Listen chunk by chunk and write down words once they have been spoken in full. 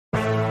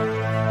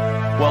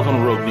Welcome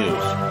to Rogue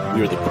News.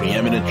 We are the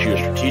preeminent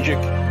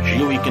geostrategic,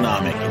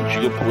 geoeconomic, and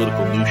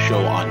geopolitical news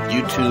show on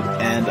YouTube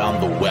and on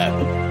the web.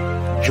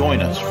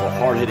 Join us for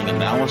hard-hitting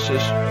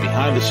analysis,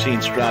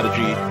 behind-the-scenes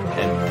strategy,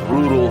 and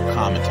brutal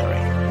commentary.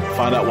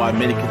 Find out why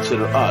many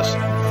consider us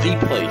the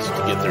place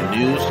to get their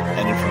news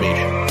and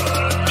information.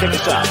 Check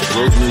us out at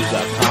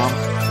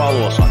roguenews.com.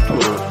 Follow us on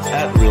Twitter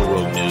at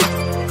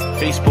RealRogueNews,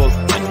 Facebook,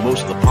 and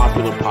most of the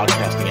popular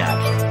podcasting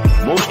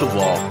apps. Most of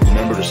all,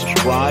 remember to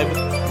subscribe,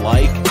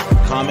 like,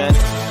 comment,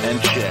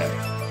 and share.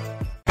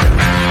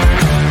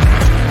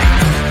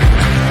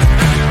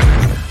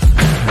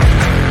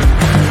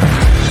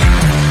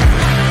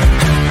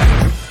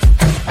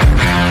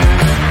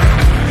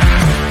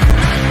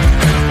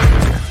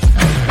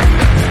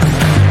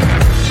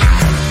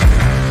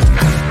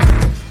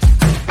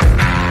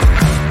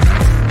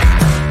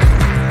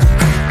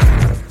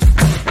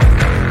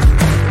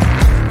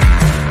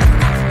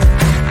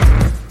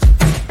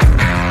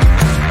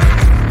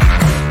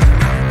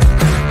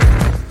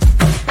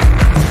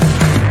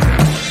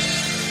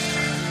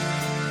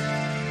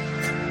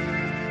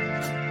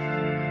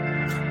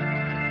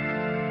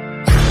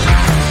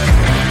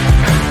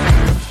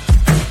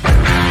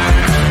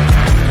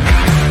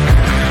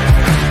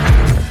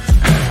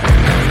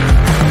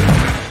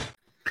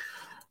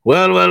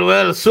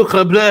 Well,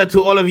 sucre bleu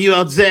to all of you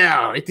out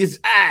there. It is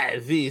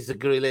I, the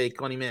guerrilla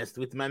economist,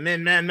 with my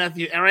main man,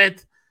 Matthew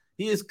Ehret.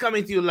 He is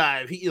coming to you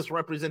live. He is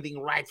representing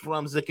right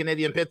from the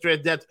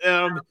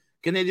CanadianPatriot.org,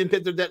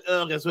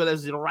 CanadianPatriot.org, as well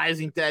as the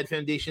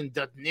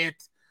RisingTideFoundation.net.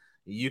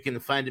 You can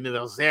find him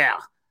over there.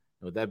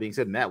 With that being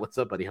said, Matt, what's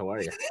up, buddy? How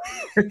are you?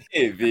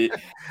 Hey, V.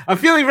 I'm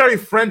feeling very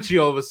Frenchy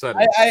all of a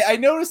sudden. I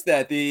noticed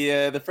that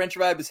the French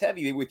vibe is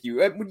heavy with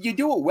you. You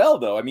do it well,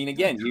 though. I mean,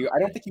 again, I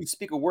don't think you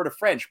speak a word of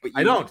French, but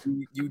I don't.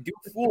 You do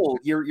fool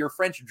your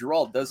French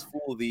drawl does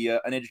fool the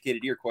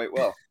uneducated ear quite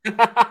well.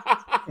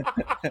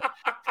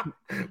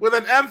 With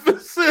an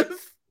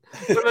emphasis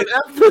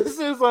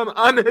on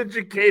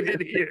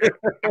uneducated ear.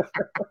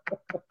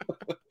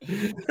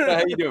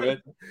 How you doing,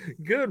 man?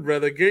 Good,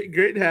 brother.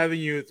 Great having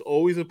you. It's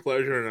always a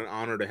pleasure and an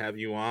honor to have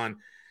you on.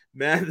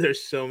 Man,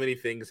 there's so many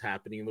things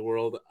happening in the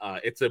world.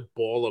 It's a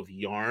ball of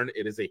yarn.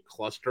 It is a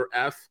cluster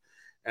F.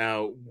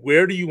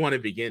 Where do you want to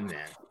begin,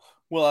 man?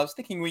 Well, I was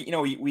thinking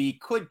we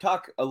could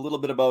talk a little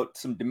bit about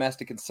some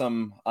domestic and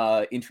some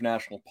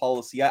international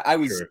policy. I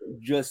was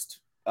just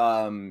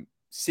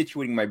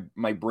situating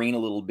my brain a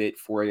little bit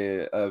for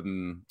a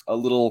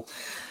little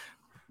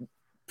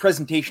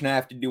presentation I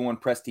have to do on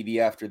Press TV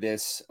after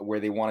this,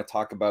 where they want to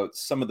talk about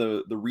some of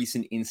the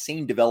recent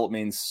insane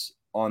developments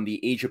on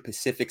the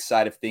Asia-Pacific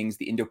side of things,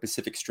 the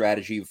Indo-Pacific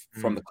strategy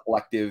from the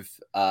collective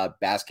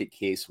basket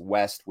case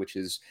West, which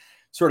has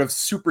sort of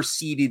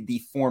superseded the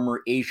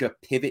former Asia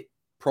pivot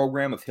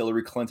program of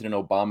Hillary Clinton and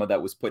Obama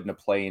that was put into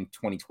play in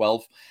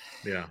 2012.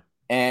 Yeah.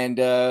 And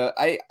so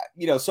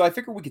I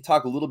figured we could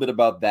talk a little bit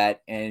about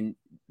that and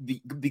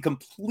the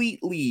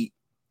completely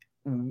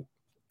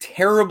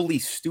terribly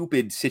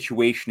stupid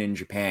situation in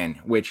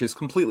Japan, which is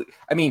completely,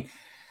 I mean,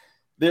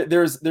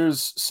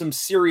 there's some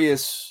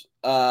serious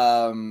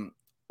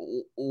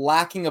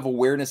lacking of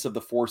awareness of the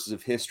forces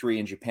of history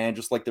in Japan,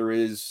 just like there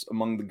is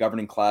among the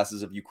governing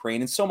classes of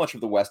Ukraine and so much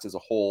of the West as a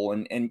whole.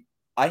 And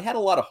I had a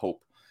lot of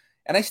hope,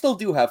 and I still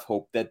do have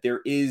hope that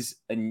there is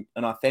an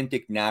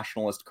authentic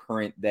nationalist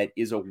current that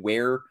is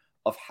aware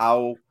of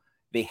how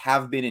they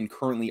have been and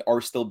currently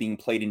are still being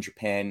played in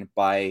Japan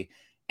by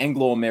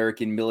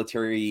Anglo-American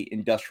military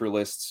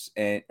industrialists,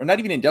 or not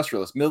even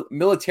industrialists,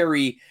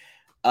 military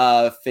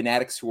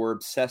fanatics who are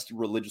obsessed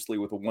religiously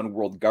with a one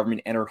world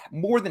government and are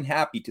more than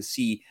happy to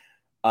see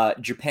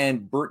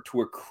Japan burnt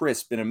to a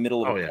crisp in the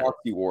middle of a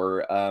proxy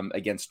war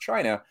against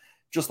China,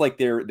 just like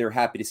they're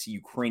happy to see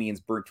Ukrainians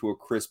burnt to a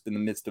crisp in the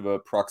midst of a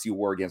proxy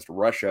war against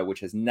Russia, which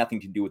has nothing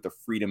to do with the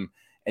freedom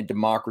and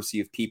democracy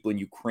of people in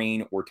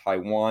Ukraine or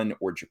Taiwan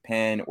or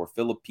Japan or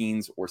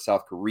Philippines or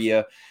South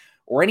Korea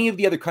or any of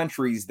the other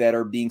countries that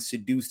are being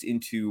seduced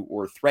into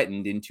or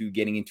threatened into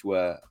getting into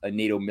a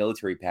NATO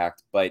military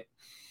pact. But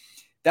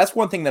that's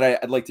one thing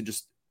that I'd like to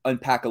just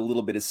unpack a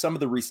little bit is some of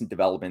the recent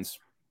developments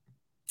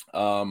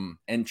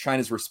and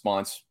China's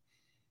response.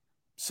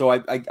 So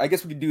I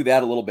guess we could do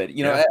that a little bit.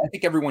 I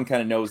think everyone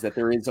kind of knows that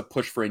there is a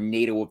push for a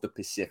NATO of the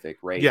Pacific,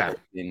 right? Yeah.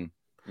 The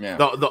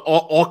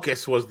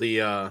AUKUS was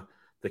the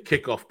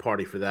kickoff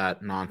party for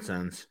that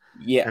nonsense.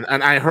 Yeah.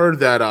 And I heard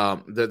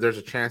that there's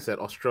a chance that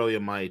Australia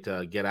might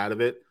get out of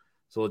it.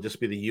 So it'll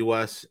just be the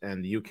US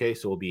and the UK.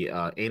 So it'll be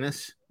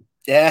ANUS.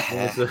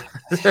 Yeah.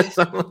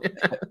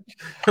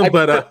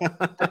 But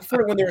I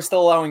prefer when they were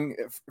still allowing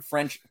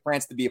France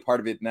to be a part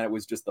of it, and then it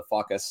was just the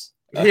fuck us.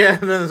 Yeah,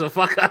 then it's a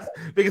fuck us.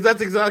 Because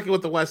that's exactly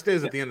what the West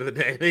is at the end of the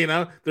day.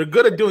 They're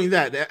good at doing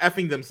that. They're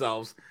effing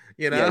themselves.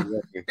 Yeah,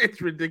 exactly.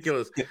 It's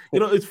ridiculous.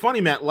 It's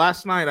funny, Matt.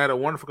 Last night I had a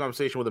wonderful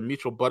conversation with a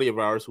mutual buddy of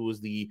ours who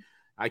was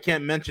I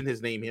can't mention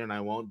his name here and I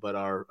won't, but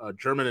our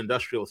German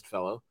industrialist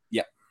fellow.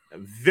 Yeah. A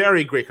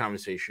very great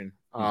conversation.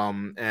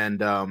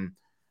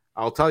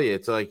 I'll tell you,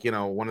 it's like,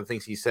 one of the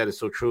things he said is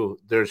so true.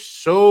 There's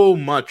so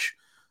much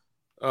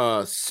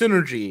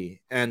synergy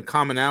and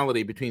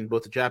commonality between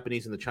both the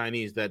Japanese and the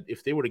Chinese that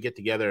if they were to get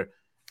together,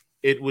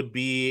 it would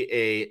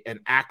be an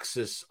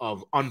axis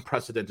of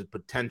unprecedented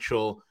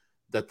potential.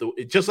 That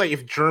just like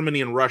if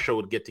Germany and Russia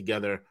would get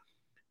together,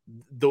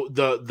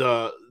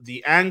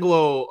 the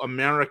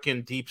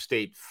Anglo-American deep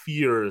state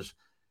fears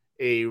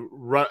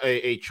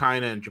a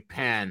China and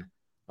Japan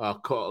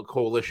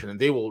coalition, and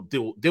they will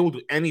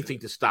do anything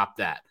to stop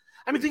that.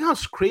 I mean, think how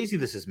crazy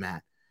this is,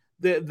 Matt.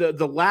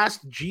 The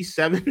last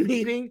G7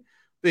 meeting,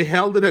 they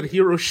held it at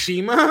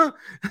Hiroshima.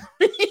 I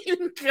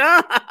mean,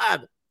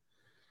 God.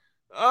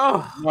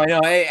 Oh, I know,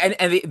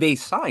 and they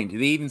signed. They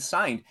even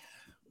signed.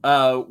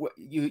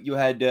 You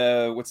had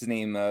what's his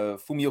name,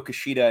 Fumio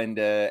Kishida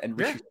and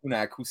Rishi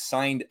Sunak, who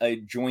signed a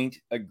joint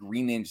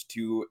agreement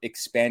to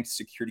expand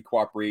security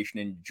cooperation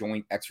and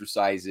joint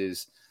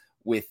exercises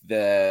with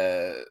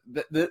the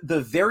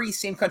very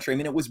same country. I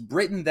mean, it was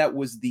Britain that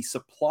was the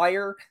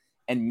supplier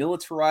and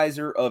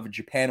militarizer of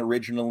Japan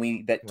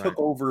originally that took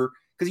over.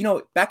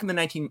 Because, back in the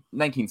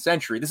 19th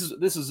century, this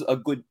is a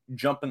good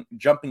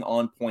jumping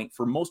on point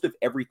for most of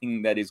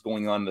everything that is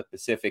going on in the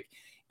Pacific,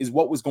 is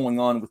what was going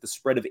on with the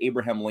spread of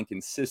Abraham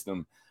Lincoln's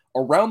system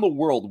around the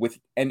world.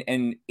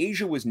 And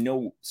Asia was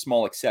no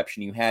small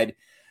exception. You had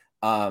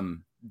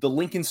the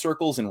Lincoln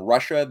circles in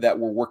Russia that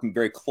were working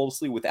very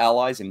closely with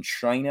allies in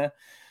China,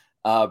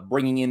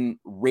 bringing in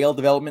rail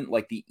development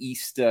like the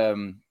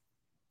Eastern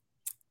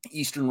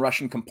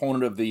Russian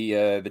component of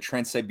the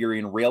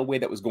Trans-Siberian Railway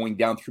that was going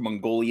down through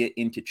Mongolia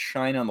into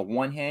China. On the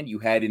one hand, you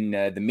had in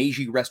the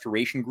Meiji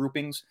Restoration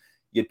groupings,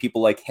 you had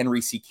people like Henry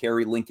C.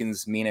 Carey,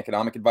 Lincoln's main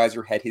economic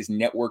advisor, had his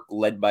network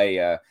led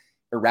by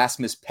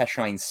Erasmus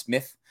Peshine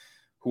Smith,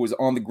 who was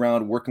on the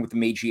ground working with the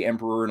Meiji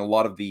Emperor and a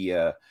lot of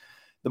the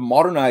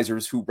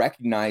modernizers who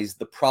recognized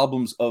the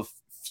problems of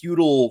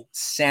feudal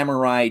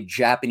samurai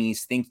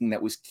Japanese thinking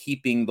that was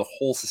keeping the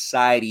whole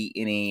society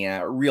in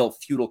a real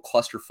feudal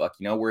clusterfuck,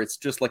 where it's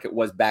just like it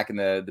was back in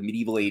the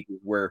medieval ages,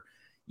 where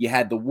you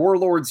had the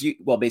warlords.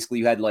 Basically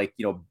you had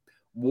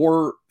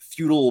war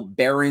feudal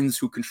barons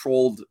who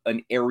controlled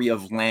an area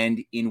of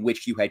land in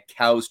which you had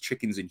cows,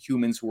 chickens, and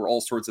humans who were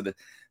all sorts of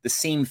the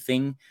same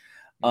thing.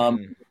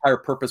 The entire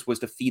purpose was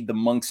to feed the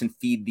monks and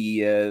feed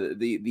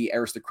the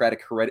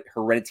aristocratic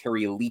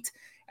hereditary elite.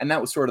 And that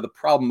was sort of the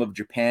problem of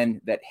Japan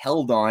that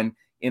held on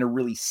in a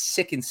really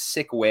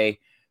sick way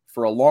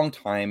for a long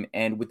time.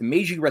 And with the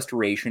Meiji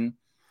Restoration,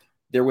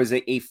 there was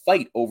a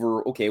fight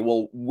over, okay,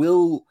 well,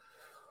 will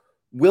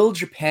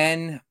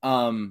Japan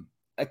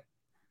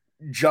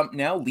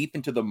leap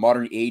into the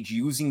modern age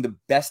using the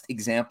best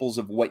examples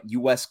of what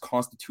U.S.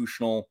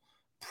 constitutional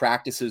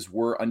practices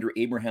were under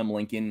Abraham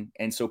Lincoln?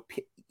 And so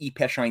E.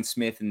 Peshine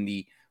Smith and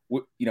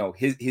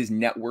his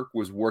network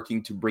was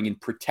working to bring in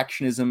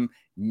protectionism,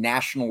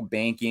 national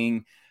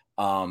banking,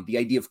 the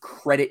idea of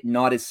credit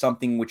not as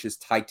something which is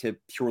tied to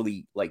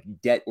purely like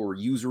debt or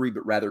usury,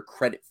 but rather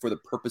credit for the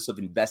purpose of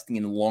investing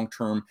in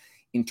long-term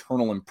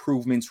internal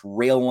improvements,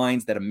 rail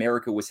lines that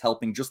America was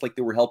helping, just like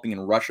they were helping in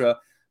Russia,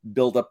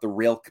 build up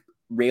the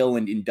rail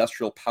and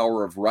industrial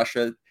power of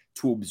Russia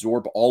to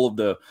absorb all of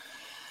the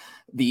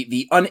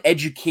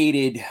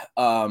uneducated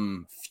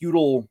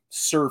feudal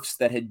serfs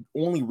that had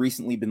only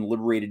recently been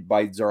liberated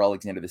by Tsar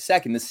Alexander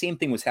II. The same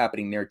thing was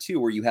happening there too,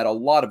 where you had a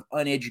lot of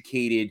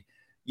uneducated,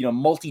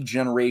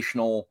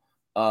 multi-generational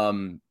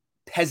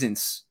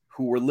peasants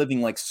who were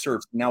living like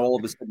serfs. Now all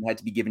of a sudden had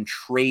to be given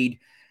trade,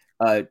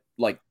 had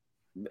to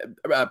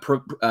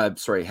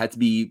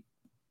be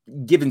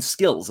given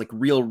skills, like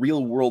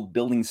real world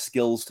building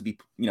skills to be,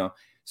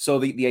 So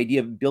the idea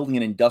of building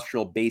an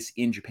industrial base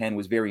in Japan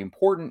was very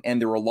important,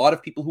 and there were a lot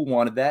of people who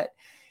wanted that.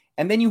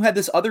 And then you had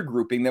this other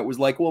grouping that was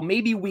like, well,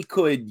 maybe we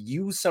could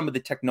use some of the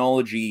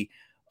technology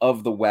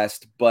of the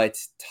West, but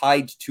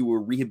tied to a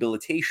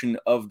rehabilitation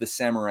of the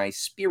samurai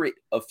spirit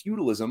of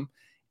feudalism.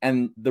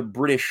 And the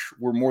British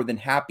were more than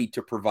happy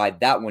to provide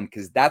that one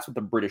because that's what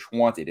the British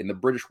wanted. And the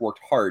British worked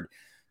hard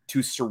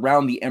to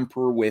surround the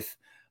emperor with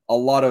a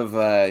lot of,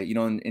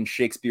 in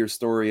Shakespeare's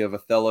story of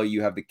Othello,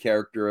 you have the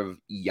character of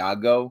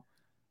Iago.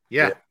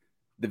 Yeah.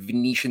 The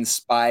Venetian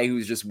spy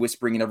who's just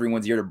whispering in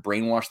everyone's ear to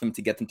brainwash them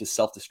to get them to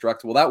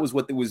self-destruct. Well, that was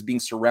what was being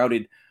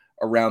surrounded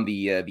around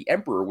the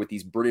emperor, with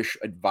these British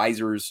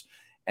advisors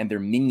and their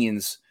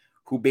minions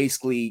who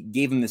basically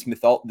gave him the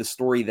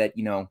story that,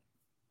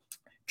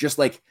 just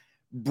like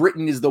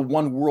Britain is the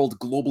one world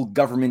global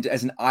government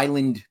as an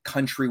island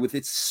country with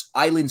its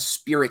island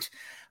spirit,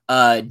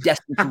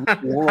 destined to rule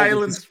the world.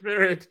 Island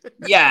spirit.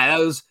 Yeah,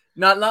 that was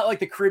not like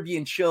the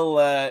Caribbean chill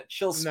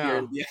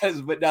spirit,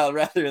 yes, but no,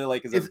 rather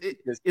like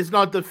it's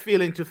not the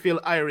feeling to feel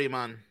airy,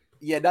 man.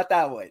 Yeah, not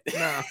that one.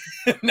 No,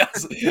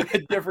 that's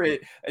a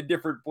different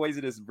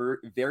poisonous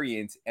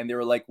variant. And they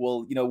were like,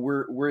 well,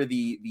 we're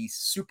the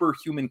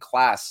superhuman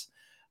class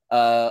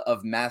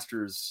of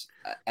masters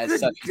as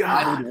such,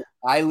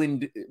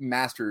 island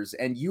masters,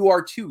 and you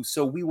are too.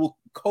 So we will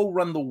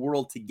co-run the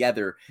world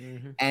together.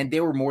 Mm-hmm. And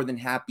they were more than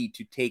happy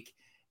to take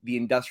the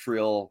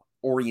industrial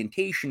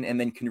orientation and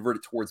then convert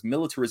it towards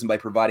militarism by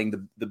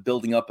providing the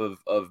building up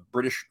of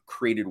British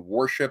created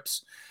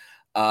warships,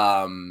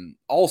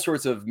 all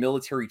sorts of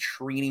military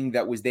training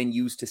that was then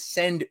used to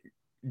send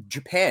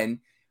Japan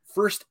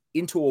first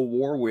into a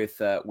war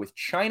with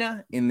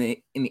China in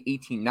the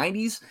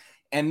 1890s,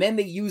 and then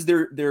they used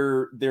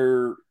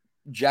their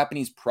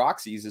Japanese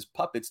proxies as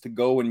puppets to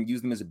go and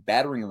use them as a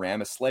battering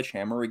ram, a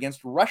sledgehammer against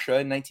Russia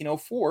in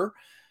 1904,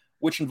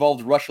 which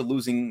involved Russia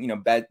losing,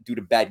 due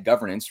to bad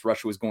governance.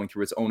 Russia was going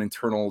through its own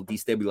internal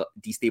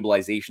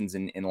destabilizations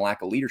and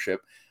lack of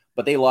leadership,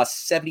 but they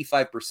lost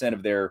 75%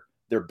 of their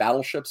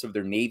battleships, of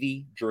their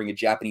navy during a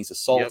Japanese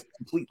assault,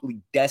 completely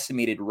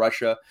decimated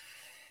Russia.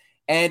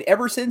 And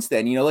ever since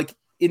then,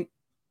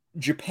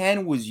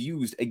 Japan was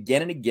used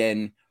again and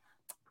again,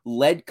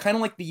 led kind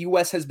of like the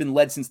U.S. has been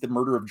led since the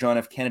murder of John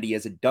F. Kennedy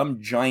as a dumb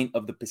giant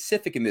of the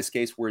Pacific in this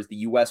case, whereas the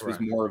U.S. was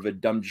more of a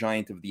dumb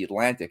giant of the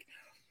Atlantic,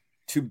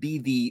 to be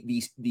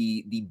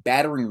the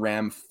battering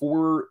ram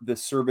for the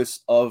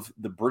service of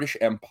the British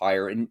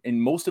Empire.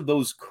 And most of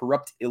those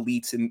corrupt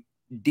elites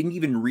didn't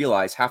even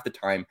realize half the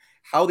time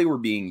how they were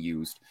being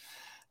used.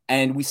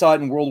 And we saw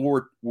it in World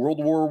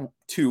War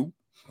II.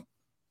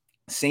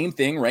 Same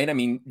thing, right? I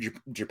mean,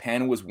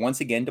 Japan was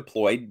once again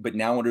deployed, but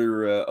now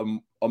under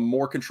a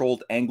more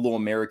controlled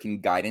Anglo-American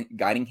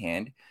guiding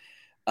hand,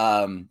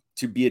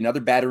 to be another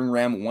battering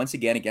ram once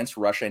again against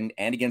Russia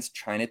and against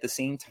China at the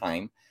same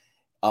time,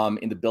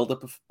 in the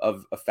buildup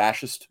of a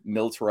fascist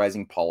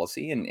militarizing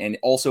policy and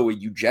also a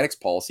eugenics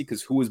policy,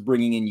 because who was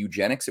bringing in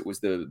eugenics? It was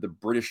the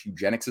British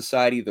Eugenics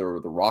Society, the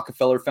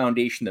Rockefeller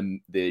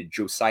Foundation, the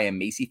Josiah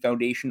Macy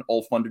Foundation,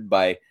 all funded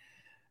by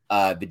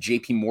the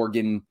J.P.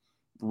 Morgan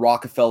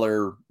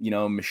Rockefeller,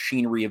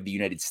 machinery of the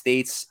United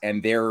States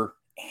and their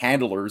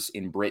handlers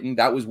in Britain.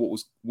 That was what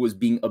was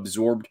being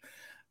absorbed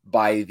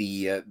by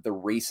the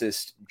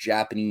racist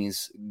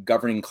Japanese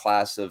governing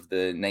class of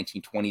the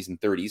 1920s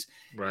and 30s.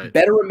 Right.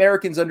 Better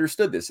Americans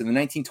understood this. In the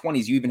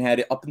 1920s, you even had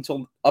it up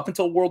until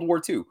World War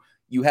II.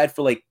 You had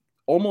for like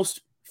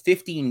almost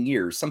 15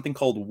 years something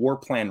called War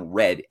Plan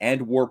Red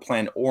and War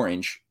Plan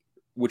Orange,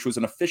 which was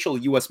an official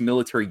U.S.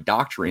 military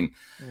doctrine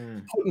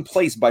put in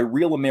place by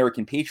real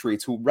American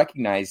patriots who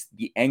recognized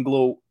the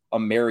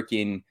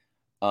Anglo-American,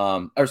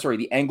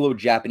 the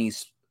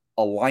Anglo-Japanese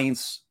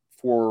alliance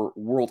for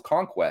world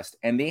conquest.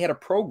 And they had a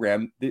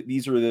program,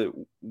 these are the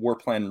War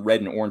Plan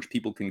Red and Orange,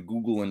 people can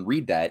Google and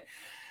read that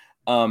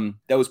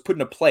was put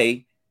into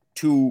play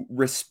to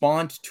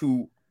respond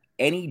to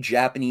any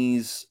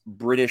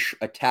Japanese-British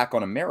attack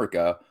on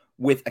America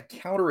with a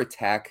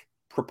counterattack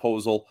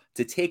proposal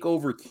to take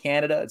over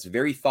Canada. It's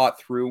very thought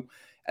through,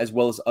 as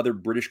well as other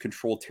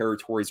British-controlled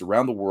territories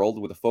around the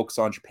world with a focus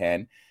on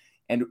Japan.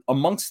 And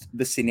amongst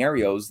the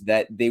scenarios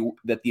that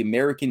the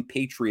American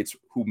patriots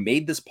who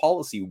made this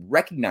policy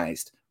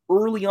recognized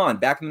early on,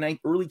 back in the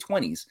early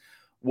 20s,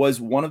 was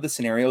one of the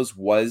scenarios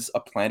was a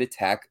planned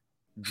attack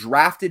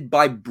drafted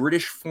by the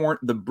British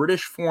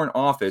Foreign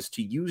Office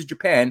to use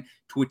Japan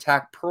to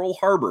attack Pearl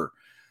Harbor.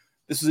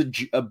 This is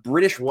a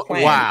British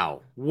plan.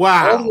 Wow.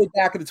 All the way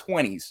back in the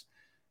 20s.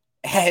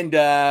 And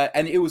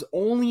it was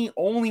only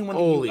when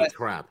the US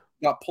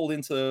got pulled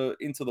into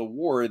the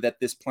war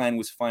that this plan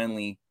was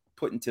finally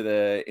put into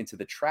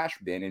the trash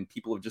bin, and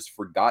people have just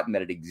forgotten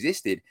that it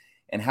existed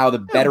and how the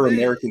better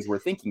Americans were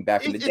thinking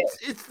back in the day.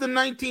 It's the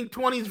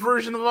 1920s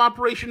version of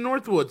Operation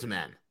Northwoods,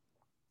 man.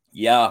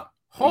 Yeah.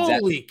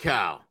 Holy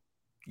cow.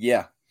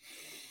 Yeah.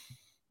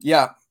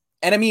 Yeah.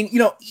 And I mean,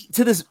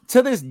 to this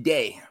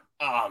day,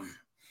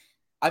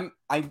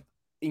 I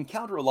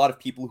encounter a lot of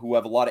people who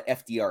have a lot of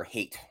FDR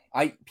hate.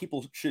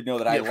 People should know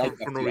that I like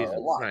FDR a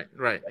lot.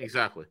 Right,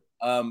 exactly.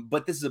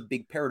 But this is a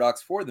big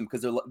paradox for them,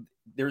 because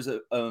there's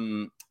a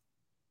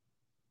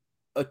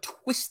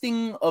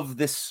twisting of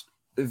this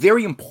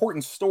very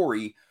important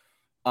story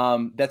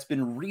that's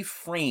been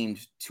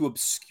reframed to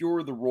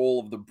obscure the role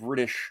of the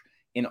British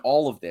in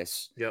all of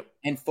this,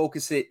 and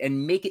focus it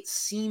and make it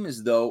seem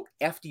as though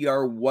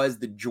FDR was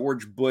the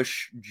George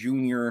Bush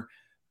Jr.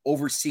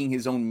 overseeing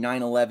his own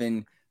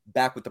 9/11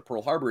 back with the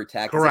Pearl Harbor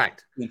attack.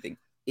 Correct.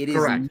 It is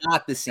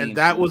not the same. And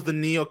that was the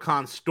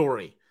neocon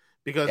story,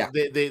 because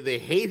they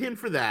hate him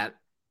for that.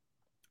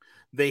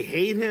 They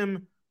hate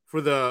him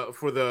for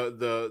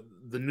the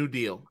New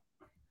Deal.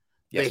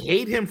 Yes. They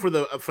hate him for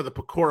the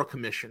Pecora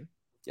Commission.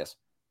 Yes.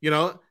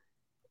 So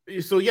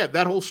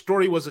that whole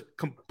story was a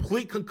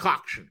complete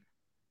concoction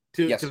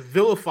to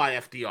vilify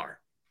FDR.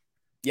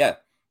 Yeah,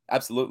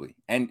 absolutely.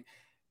 And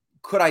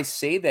could I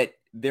say that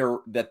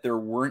there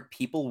weren't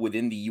people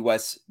within the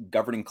U.S.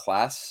 governing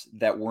class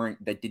that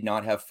did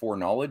not have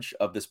foreknowledge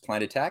of this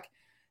planned attack?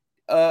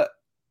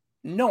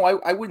 No,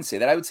 I wouldn't say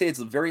that. I would say it's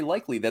very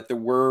likely that there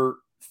were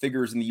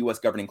figures in the U.S.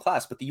 governing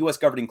class, but the U.S.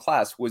 governing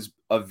class was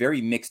a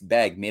very mixed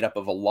bag made up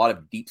of a lot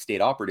of deep state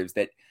operatives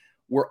that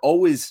were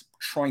always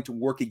trying to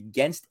work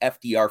against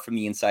FDR from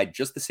the inside,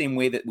 just the same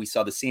way that we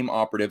saw the same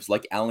operatives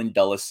like Allen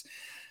Dulles,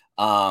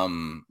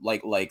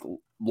 like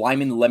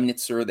Lyman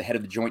Lemnitzer, the head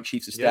of the Joint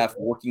Chiefs of Staff,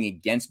 working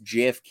against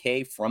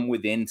JFK from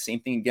within.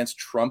 Same thing against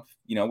Trump.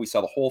 We saw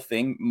the whole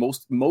thing.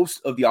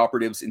 Most of the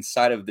operatives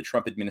inside of the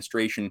Trump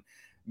administration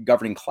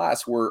governing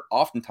class were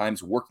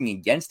oftentimes working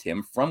against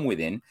him from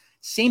within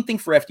Same thing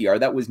for FDR.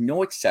 That was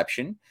no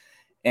exception.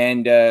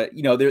 And, there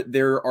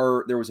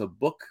was a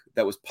book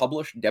that was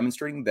published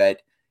demonstrating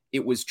that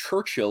it was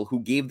Churchill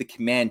who gave the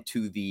command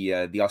to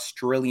the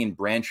Australian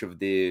branch of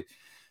the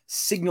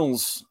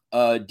signals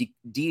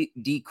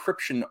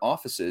decryption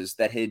offices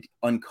that had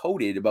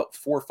uncoded about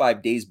 4 or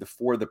 5 days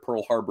before the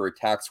Pearl Harbor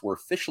attacks were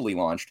officially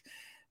launched,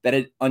 that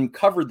had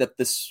uncovered that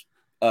this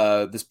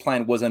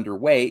plan was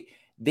underway.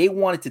 They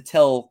wanted to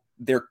tell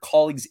their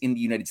colleagues in the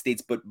United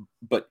States,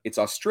 but it's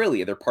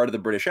Australia. They're part of the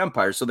British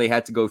Empire, so they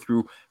had to go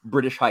through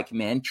British High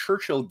Command.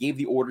 Churchill gave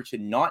the order to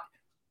not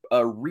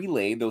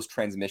relay those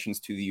transmissions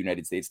to the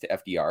United States, to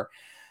FDR,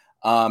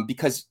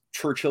 because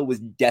Churchill was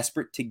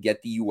desperate to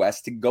get the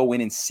U.S. to go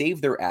in and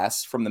save their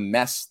ass from the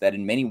mess that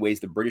in many ways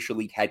the British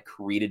elite had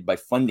created by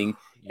funding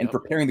and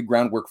preparing the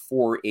groundwork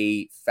for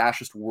a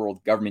fascist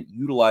world government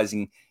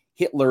utilizing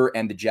Hitler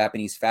and the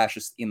Japanese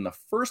fascists in the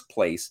first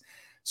place.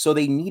 So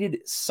they needed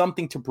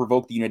something to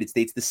provoke the United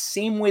States, the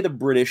same way the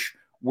British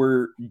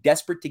were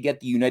desperate to get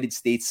the United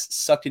States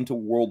sucked into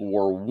World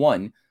War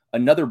I,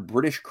 another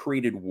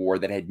British-created war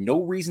that had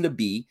no reason to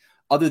be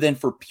other than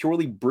for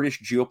purely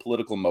British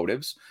geopolitical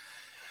motives.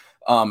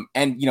 And,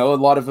 a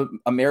lot of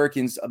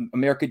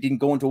America didn't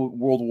go into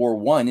World War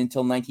I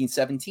until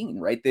 1917,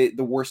 right? The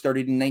war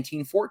started in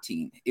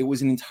 1914. It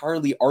was an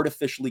entirely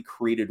artificially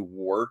created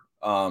war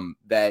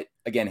that,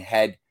 again,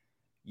 had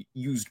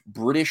used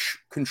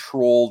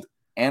British-controlled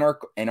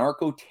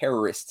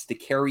anarcho-terrorists to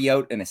carry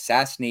out an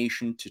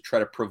assassination to try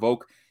to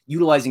provoke,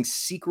 utilizing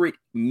secret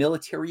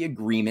military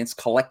agreements,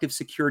 collective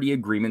security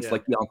agreements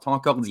like the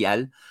Entente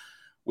Cordiale,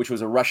 which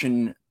was a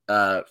Russian,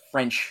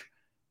 French,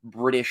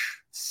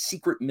 British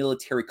secret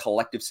military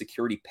collective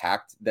security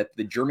pact that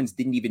the Germans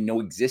didn't even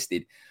know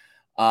existed,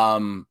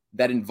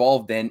 that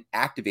involved then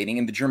activating,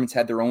 and the Germans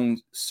had their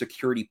own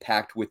security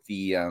pact with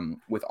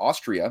with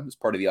Austria as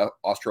part of the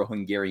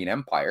Austro-Hungarian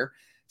Empire,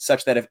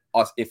 such that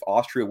if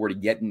Austria were to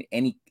get in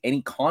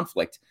any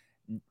conflict,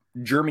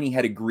 Germany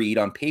had agreed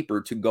on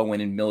paper to go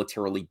in and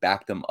militarily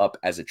back them up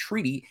as a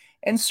treaty,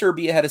 and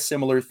Serbia had a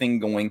similar thing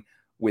going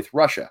with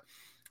Russia.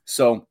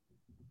 So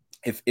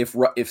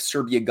if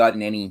Serbia got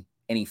in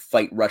any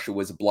fight, Russia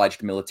was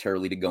obliged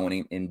militarily to go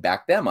in and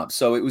back them up.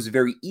 So it was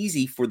very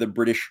easy for the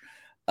British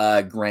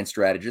grand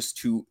strategists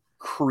to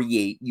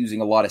create, using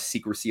a lot of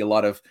secrecy, a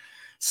lot of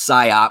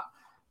psyop,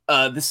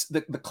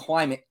 the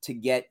climate to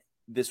get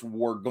this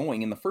war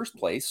going in the first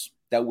place,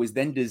 that was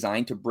then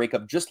designed to break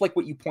up, just like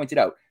what you pointed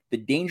out, the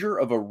danger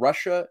of a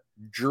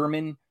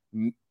Russia-German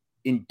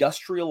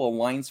industrial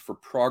alliance for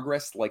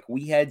progress, like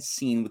we had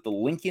seen with the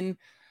Lincoln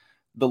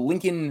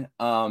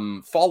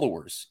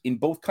followers in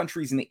both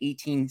countries in the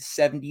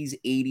 1870s,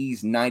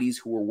 80s, 90s,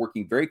 who were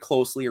working very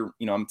closely, or,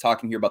 I'm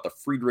talking here about the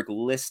Friedrich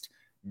List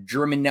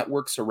German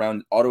networks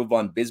around Otto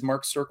von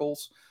Bismarck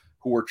circles,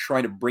 who were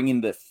trying to bring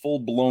in the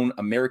full-blown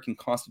American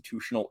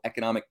constitutional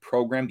economic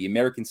program, the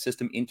American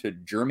system, into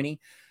Germany,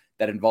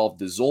 that involved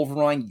the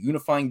Zollverein,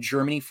 unifying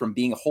Germany from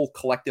being a whole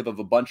collective of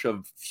a bunch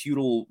of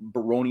feudal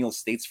baronial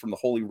states from the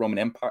Holy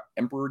Roman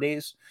Emperor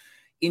days,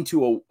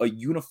 into a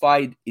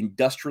unified,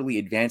 industrially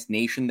advanced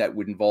nation that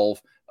would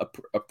involve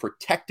a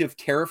protective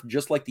tariff,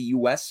 just like the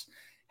U.S.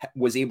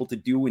 was able to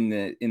do in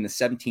the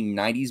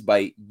 1790s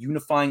by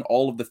unifying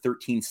all of the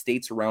 13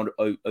 states around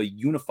a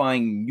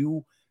unifying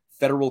new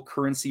federal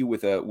currency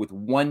with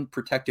one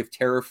protective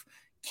tariff,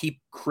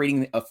 keep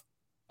creating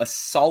a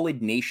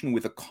solid nation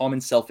with a common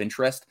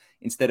self-interest,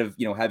 instead of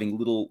having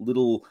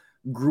little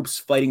groups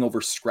fighting over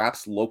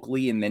scraps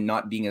locally and then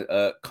not being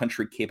a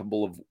country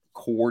capable of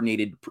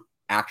coordinated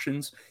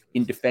actions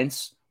in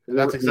defense.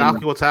 That's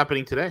exactly what's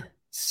happening today.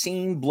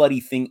 Same bloody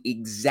thing,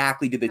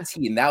 exactly to the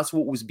T. And that's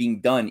what was being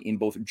done in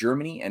both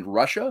Germany and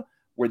Russia,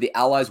 where the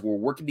Allies were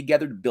working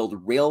together to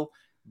build rail,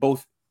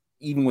 both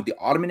even with the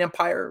Ottoman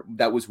Empire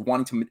that was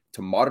wanting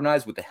to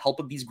modernize with the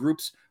help of these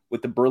groups.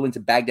 With the Berlin to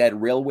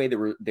Baghdad Railway,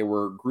 there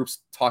were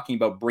groups talking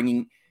about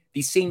bringing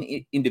these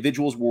same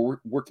individuals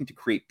were working to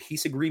create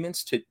peace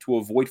agreements to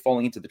avoid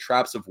falling into the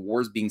traps of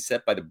wars being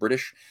set by the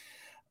British.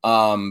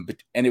 And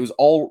it was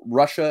all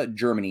Russia,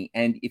 Germany.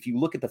 And if you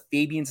look at the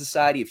Fabian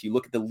Society, if you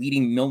look at the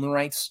leading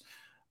Milnerites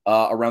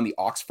around the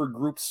Oxford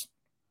groups,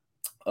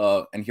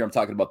 and here I'm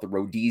talking about the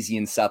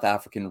Rhodesian, South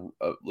African,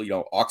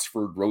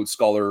 Oxford Rhodes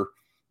Scholar,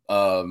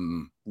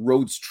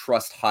 Rhodes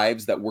Trust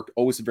hives that worked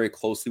always very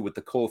closely with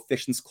the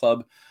Coefficients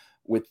Club,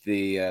 with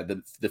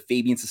the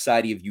Fabian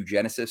Society of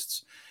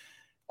Eugenicists.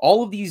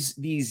 All of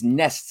these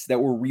nests that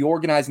were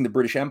reorganizing the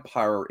British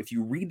Empire, if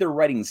you read their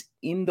writings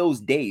in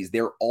those days,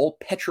 they're all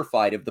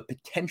petrified of the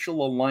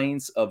potential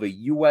alliance of a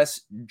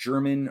U.S.,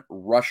 German,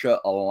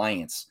 Russia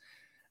alliance.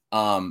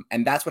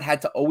 And that's what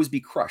had to always be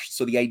crushed.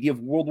 So the idea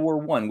of World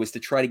War I was to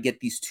try to get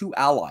these two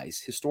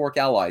allies, historic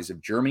allies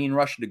of Germany and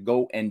Russia, to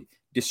go and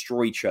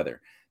destroy each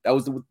other. That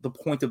was the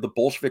point of the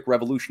Bolshevik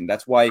Revolution.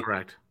 That's why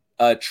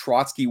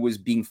Trotsky was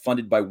being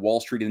funded by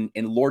Wall Street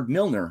and Lord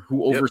Milner,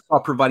 who oversaw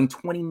providing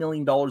 $20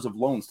 million of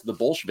loans to the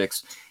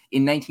Bolsheviks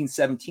in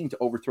 1917 to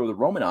overthrow the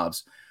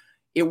Romanovs.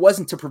 It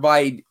wasn't to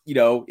provide,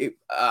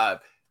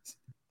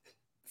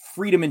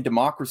 freedom and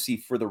democracy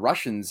for the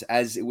Russians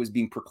as it was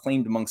being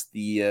proclaimed amongst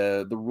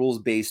the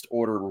rules-based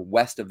order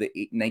west of the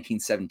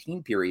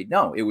 1917 period.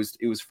 No, it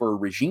was for a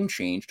regime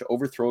change to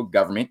overthrow a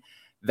government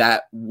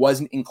that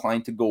wasn't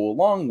inclined to go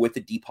along with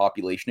the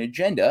depopulation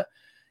agenda,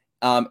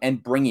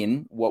 and bring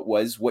in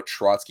what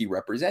Trotsky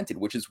represented,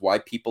 which is why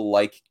people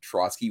like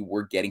Trotsky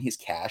were getting his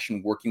cash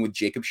and working with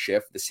Jacob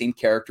Schiff, the same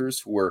characters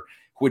who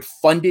had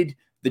funded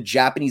the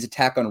Japanese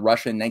attack on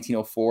Russia in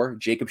 1904.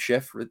 Jacob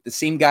Schiff, the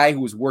same guy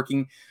who was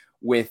working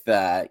with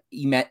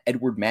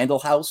Edward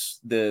Mandelhaus,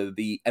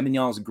 the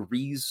eminence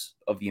grise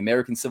of the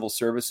American Civil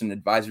Service and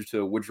advisor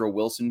to Woodrow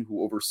Wilson,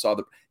 who oversaw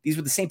these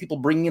were the same people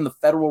bringing in the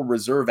Federal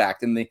Reserve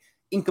Act and the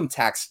Income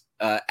Tax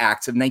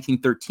Acts of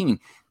 1913.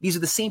 These are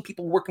the same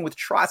people working with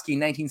Trotsky in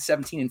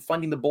 1917 and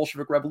funding the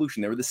Bolshevik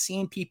Revolution. They were the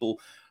same people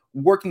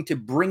working to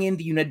bring in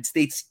the United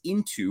States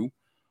into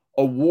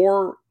a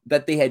war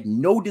that they had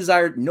no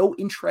desire, no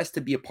interest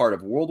to be a part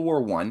of, World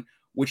War I,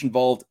 which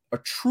involved a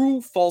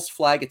true false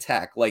flag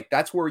attack. Like,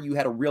 that's where you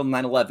had a real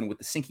 9/11 with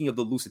the sinking of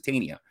the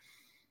Lusitania.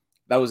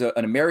 That was an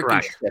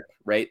American ship,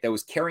 right, that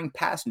was carrying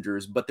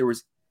passengers, but there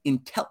was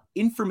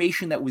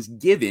information that was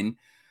given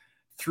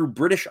through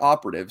British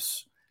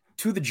operatives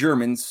to the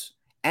Germans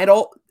and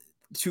all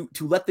to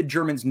let the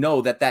Germans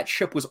know that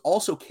ship was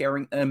also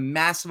carrying a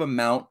massive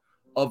amount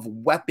of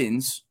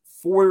weapons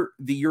for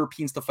the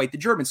Europeans to fight the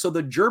Germans. So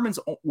the Germans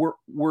were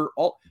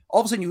all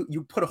of a sudden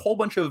you put a whole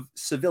bunch of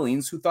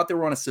civilians who thought they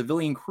were on a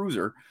civilian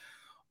cruiser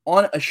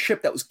on a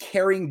ship that was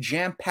carrying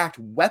jam-packed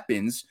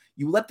weapons.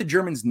 You let the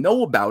Germans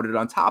know about it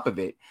on top of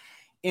it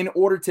in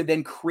order to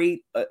then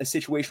create a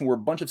situation where a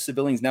bunch of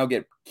civilians now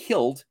get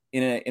killed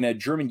in a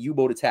German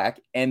U-boat attack.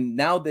 And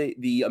now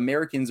the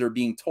Americans are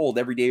being told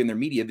every day in their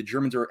media, the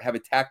Germans have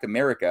attacked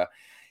America.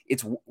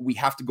 We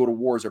have to go to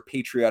war as our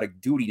patriotic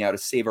duty now to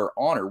save our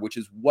honor, which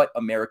is what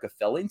America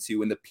fell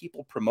into. And the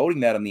people promoting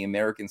that on the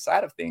American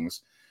side of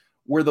things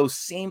were those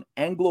same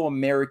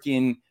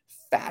Anglo-American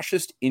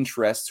fascist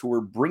interests who were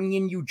bringing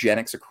in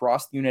eugenics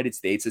across the United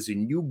States as a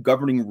new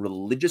governing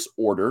religious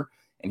order.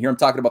 And here I'm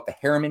talking about the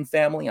Harriman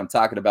family. I'm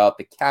talking about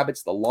the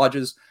Cabots, the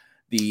Lodges,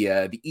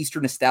 the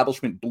Eastern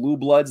Establishment Blue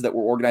Bloods that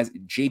were organized,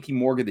 J.P.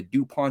 Morgan, the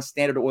DuPont,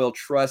 Standard Oil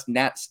Trust,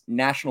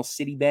 National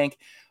City Bank.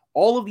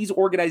 All of these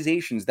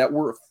organizations that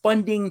were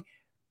funding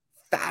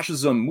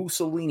fascism,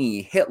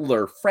 Mussolini,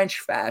 Hitler, French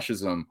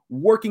fascism,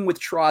 working with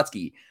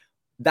Trotsky.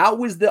 That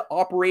was the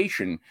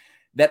operation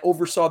that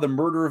oversaw the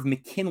murder of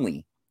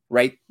McKinley,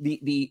 right? The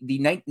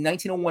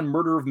 1901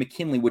 murder of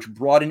McKinley, which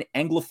brought in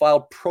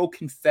Anglophile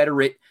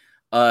pro-Confederate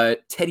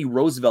Teddy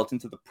Roosevelt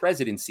into the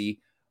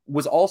presidency,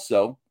 was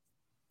also,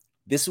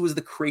 this was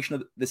the creation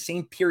of the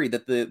same period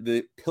that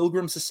the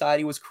Pilgrim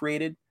Society was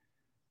created,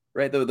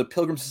 right? The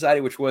Pilgrim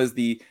Society, which was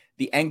the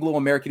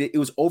Anglo-American, it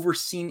was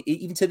overseen,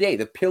 even today,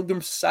 the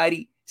Pilgrim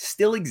Society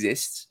still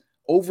exists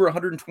over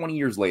 120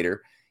 years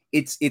later.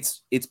 Its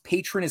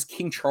patron is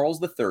King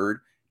Charles III.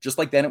 Just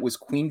like then it was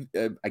Queen,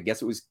 I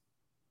guess it was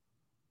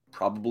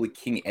probably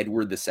King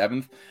Edward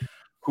VII,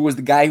 who was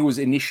the guy who was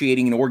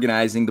initiating and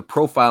organizing the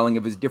profiling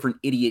of his different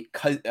idiot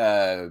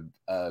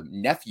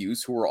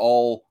nephews, who were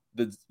all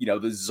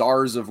the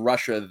czars of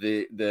Russia,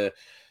 the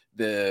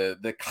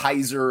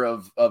Kaiser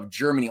of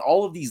Germany,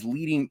 all of these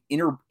leading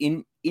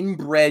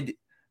inbred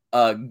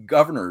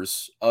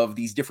governors of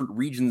these different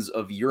regions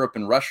of Europe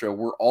and Russia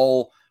were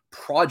all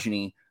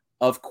progeny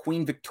of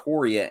Queen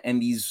Victoria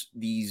and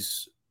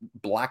these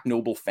black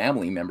noble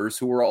family members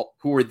who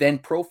were then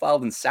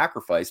profiled and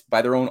sacrificed by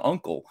their own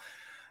uncle,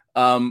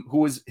 who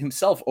was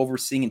himself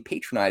overseeing and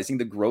patronizing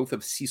the growth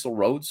of Cecil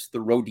Rhodes, the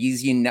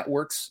Rhodesian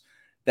networks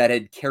that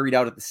had carried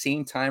out at the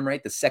same time,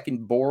 right? The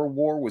Second Boer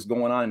War was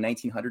going on in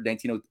 1900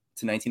 to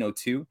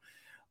 1902,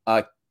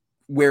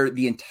 where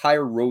the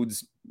entire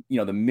Rhodes,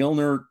 the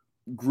Milner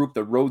group,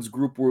 the Rhodes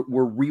group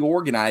were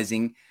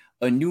reorganizing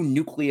a new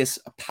nucleus,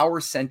 a power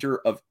center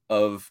of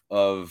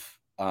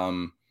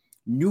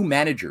new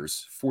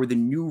managers for the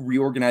new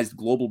reorganized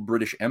global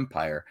British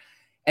Empire.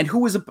 And who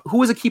was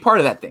a key part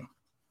of that thing?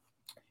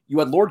 You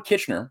had Lord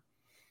Kitchener.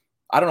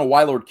 I don't know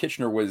why Lord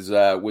Kitchener was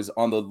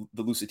on the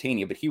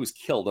Lusitania, but he was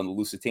killed on the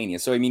Lusitania.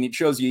 So I mean, it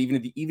shows you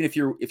even if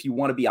you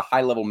want to be a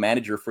high level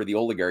manager for the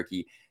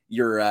oligarchy,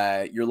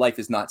 your life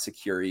is not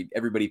secure.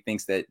 Everybody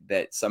thinks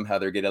that somehow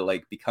they're gonna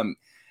become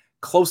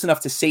close enough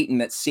to Satan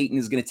that Satan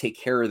is gonna take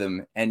care of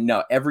them. And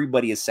no,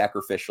 everybody is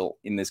sacrificial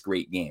in this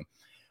great game.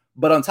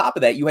 But on top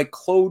of that, you had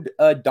Claude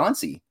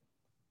Dancy.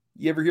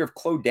 You ever hear of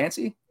Claude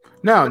Dancy?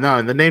 No,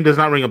 the name does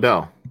not ring a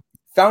bell.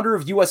 Founder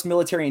of U.S.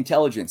 military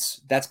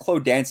intelligence. That's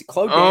Claude Dancy.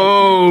 Claude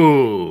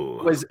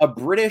Dancy was a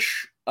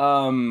British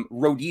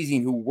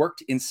Rhodesian who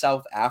worked in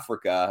South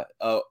Africa,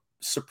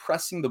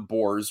 suppressing the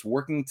Boers,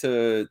 working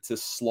to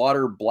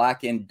slaughter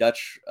Black and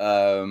Dutch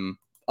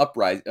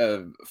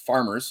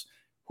farmers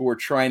who were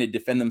trying to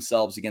defend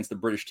themselves against the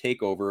British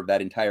takeover of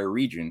that entire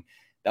region.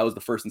 That was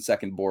the First and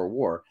Second Boer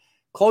War.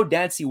 Claude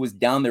Dancy was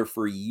down there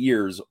for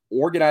years,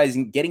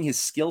 organizing, getting his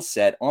skill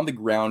set on the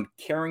ground,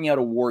 carrying out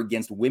a war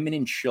against women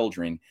and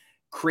children,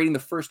 creating the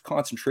first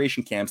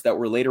concentration camps that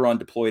were later on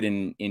deployed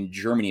in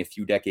Germany a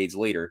few decades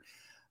later.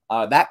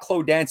 that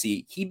Claude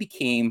Dancy, he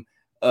became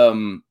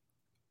the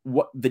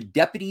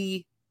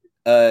deputy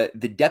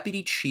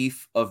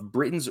chief of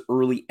Britain's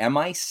early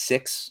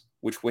MI6,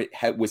 which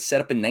was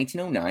set up in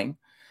 1909.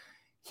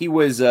 He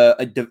was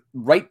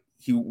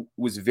he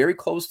was very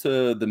close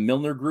to the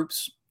Milner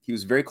groups. He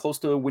was very close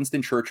to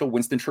Winston Churchill.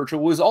 Winston Churchill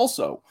was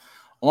also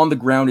on the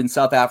ground in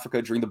South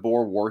Africa during the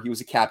Boer War. He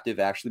was a captive,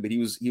 actually, but he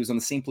was on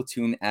the same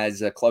platoon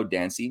as Claude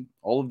Dancy.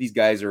 All of these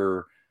guys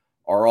are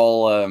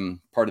all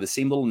part of the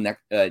same little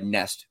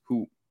nest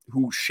who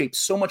shaped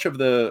so much of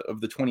the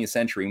 20th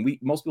century, and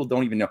most people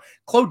don't even know.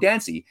 Claude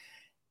Dancy,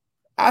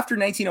 after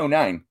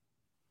 1909,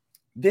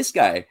 this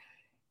guy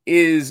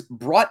is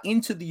brought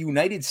into the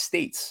United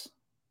States.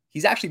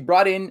 He's actually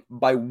brought in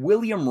by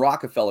William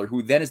Rockefeller,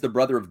 who then is the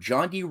brother of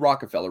John D.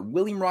 Rockefeller.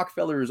 William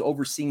Rockefeller is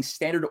overseeing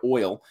Standard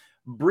Oil,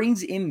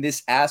 brings in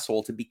this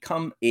asshole to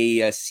become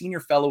a senior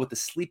fellow with the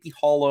Sleepy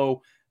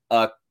Hollow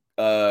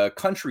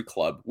Country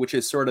Club, which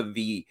is sort of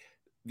the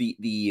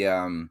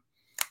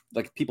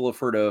like people have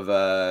heard of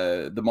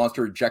the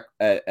monster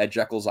at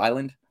Jekyll's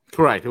Island.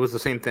 Correct. It was the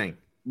same thing.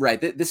 Right.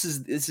 This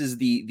is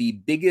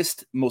the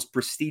biggest, most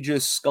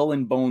prestigious Skull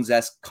and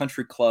Bones-esque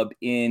country club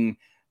in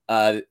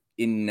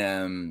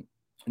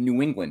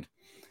New England,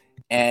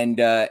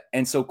 and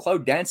so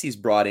Claude Dancy is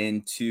brought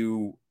in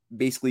to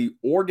basically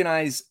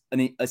organize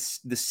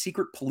the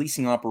secret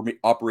policing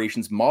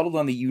operations modeled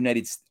on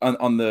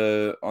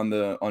the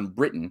on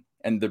Britain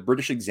and the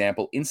British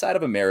example inside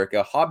of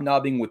America,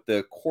 hobnobbing with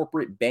the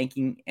corporate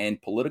banking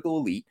and political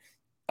elite.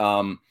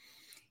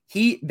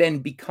 He then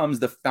becomes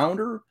the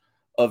founder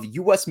of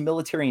U.S.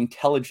 military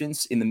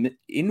intelligence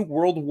in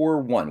World War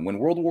I. When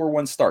World War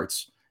I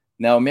starts,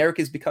 now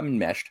America is becoming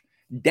enmeshed.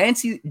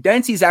 Dancy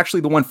is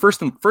actually the one.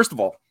 First of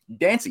all,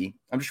 Dancy.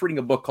 I'm just reading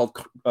a book called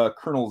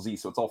Colonel Z,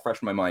 so it's all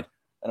fresh in my mind.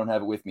 I don't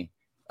have it with me.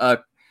 I'm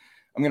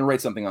going to write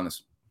something on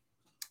this,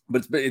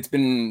 but it's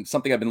been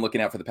something I've been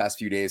looking at for the past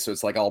few days. So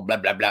it's like all blah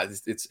blah blah.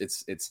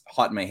 It's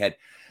hot in my head.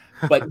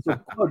 But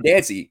so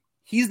Dancy,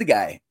 he's the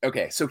guy.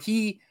 Okay, so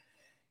he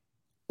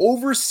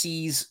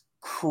oversees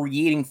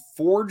creating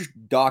forged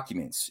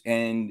documents,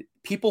 and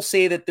people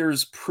say that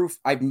there's proof.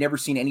 I've never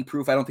seen any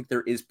proof. I don't think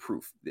there is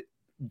proof.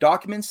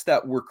 Documents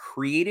that were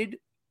created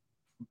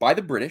by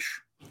the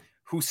British,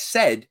 who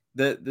said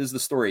this is the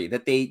story,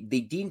 that they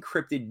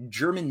de-encrypted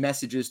German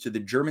messages to the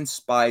German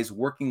spies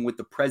working with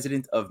the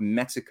president of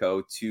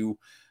Mexico to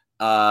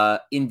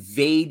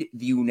invade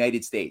the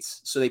United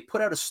States. So they put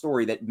out a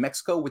story that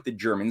Mexico with the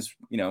Germans,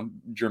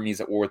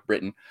 Germany's at war with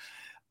Britain,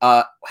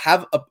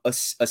 have a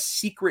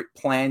secret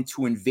plan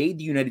to invade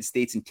the United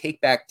States and take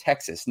back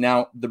Texas.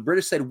 Now, the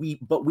British said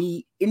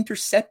we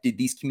intercepted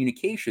these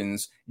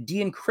communications,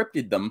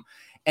 de-encrypted them,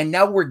 and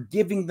now we're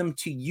giving them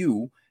to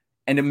you,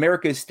 and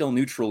America is still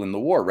neutral in the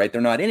war, right?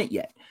 They're not in it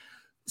yet.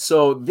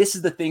 So this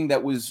is the thing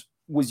that was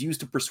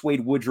used to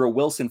persuade Woodrow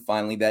Wilson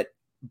finally that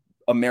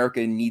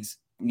America needs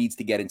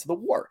to get into the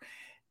war.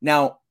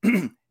 Now,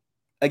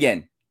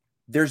 again,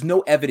 there's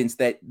no evidence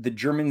that the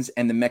Germans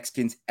and the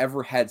Mexicans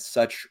ever had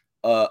such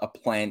a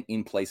plan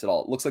in place at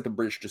all. It looks like the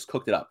British just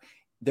cooked it up.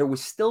 There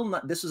was still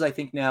not, this was, I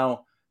think,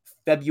 now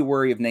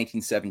February of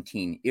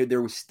 1917.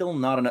 There was still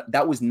not enough.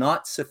 That was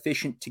not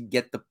sufficient to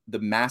get the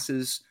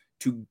masses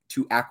to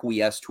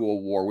acquiesce to a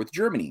war with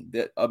Germany.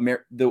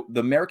 The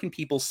American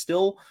people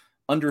still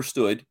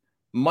understood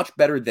much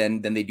better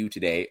than they do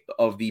today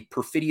of the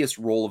perfidious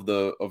role of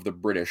the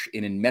British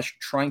in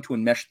trying to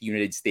enmesh the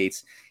United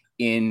States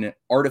in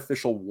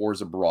artificial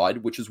wars abroad,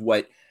 which is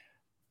what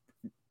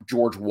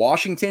George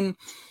Washington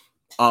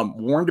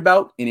warned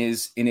about in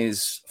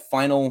his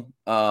final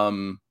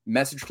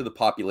message to the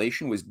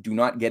population was, do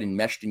not get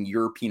enmeshed in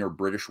European or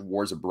British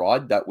wars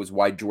abroad. That was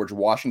why George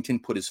Washington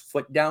put his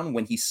foot down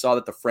when he saw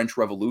that the French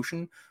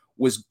Revolution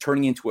was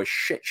turning into a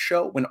shit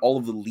show, when all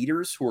of the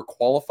leaders who were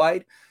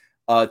qualified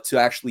to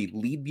actually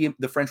lead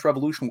the French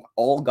Revolution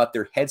all got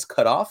their heads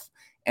cut off.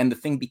 And the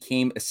thing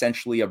became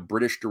essentially a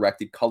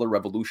British-directed color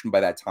revolution by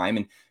that time.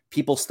 And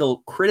people still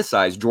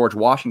criticize George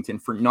Washington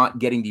for not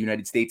getting the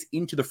United States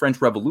into the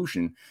French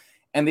Revolution.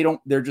 And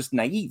they're just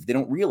naive. They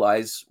don't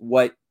realize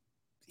what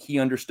he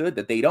understood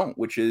that they don't,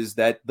 which is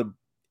that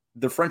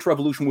the French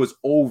Revolution was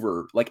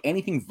over. Like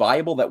anything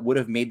viable that would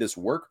have made this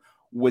work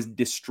was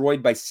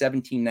destroyed by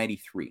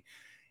 1793.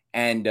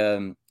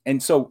 And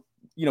so,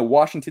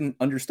 Washington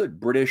understood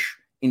British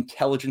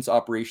intelligence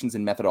operations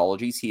and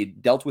methodologies. He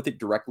had dealt with it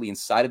directly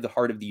inside of the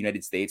heart of the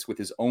United States with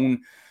his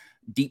own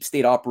deep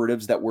state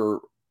operatives that were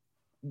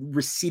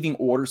receiving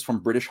orders from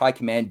British high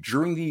command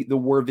during the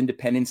War of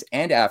Independence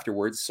and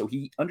afterwards. So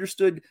he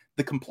understood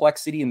the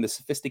complexity and the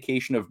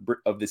sophistication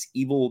of this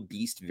evil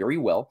beast very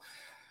well.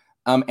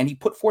 And he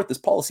put forth this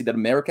policy that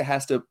America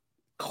has to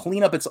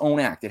clean up its own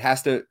act. It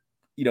has to,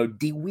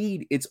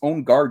 de-weed its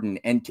own garden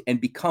and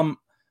become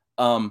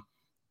a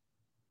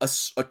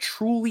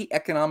truly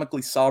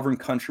economically sovereign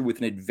country with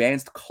an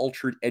advanced,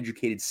 cultured,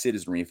 educated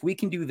citizenry. If we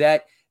can do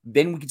that,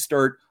 then we can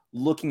start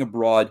looking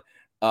abroad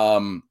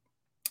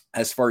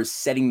as far as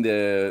setting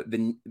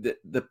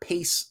the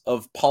pace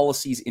of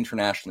policies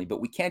internationally.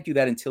 But we can't do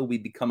that until we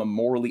become a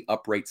morally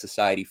upright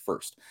society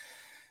first.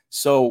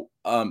 So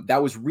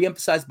that was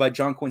reemphasized by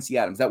John Quincy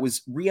Adams. That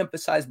was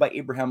reemphasized by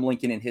Abraham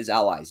Lincoln and his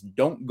allies.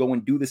 Don't go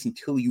and do this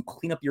until you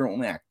clean up your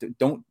own act.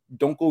 Don't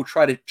go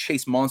try to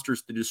chase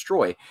monsters to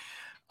destroy.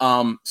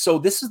 So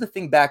this is the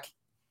thing back.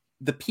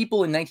 The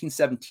people in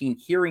 1917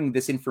 hearing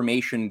this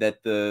information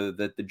that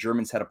the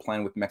Germans had a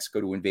plan with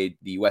Mexico to invade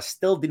the U.S.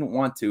 still didn't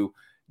want to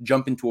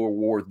jump into a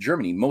war with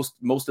Germany.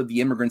 Most of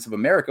the immigrants of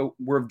America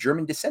were of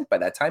German descent by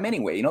that time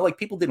anyway. Like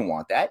people didn't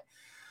want that.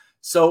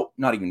 So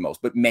not even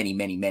most, but many.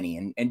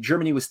 And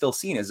Germany was still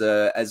seen as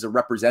a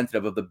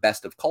representative of the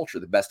best of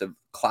culture, the best of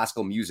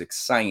classical music,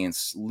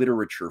 science,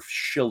 literature,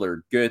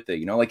 Schiller, Goethe.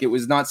 Like it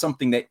was not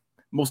something that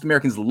most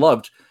Americans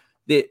loved.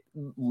 They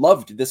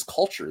loved this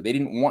culture. They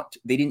didn't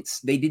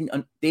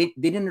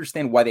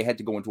understand why they had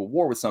to go into a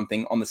war with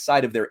something on the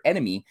side of their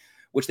enemy,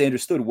 which they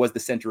understood was the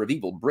center of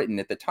evil, Britain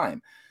at the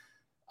time.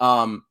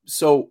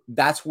 So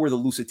that's where the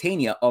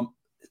Lusitania,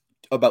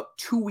 about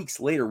 2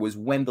 weeks later, was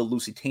when the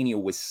Lusitania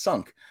was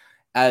sunk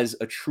as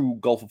a true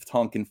Gulf of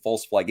Tonkin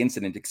false flag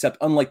incident, except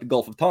unlike the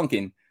Gulf of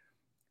Tonkin,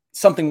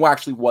 something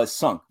actually was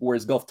sunk.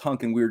 Whereas Gulf of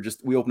Tonkin,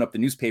 we opened up the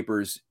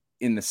newspapers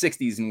in the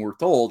 60s and we're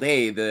told,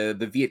 hey,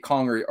 the Viet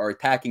Cong are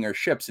attacking our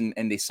ships, and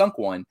they sunk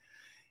one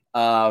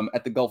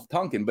at the Gulf of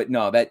Tonkin. But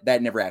no,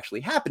 that never actually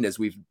happened, as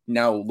we've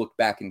now looked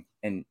back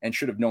and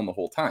should have known the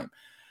whole time.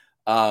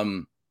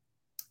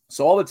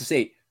 So all that to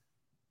say,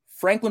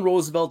 Franklin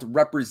Roosevelt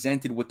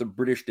represented what the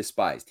British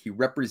despised. He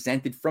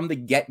represented from the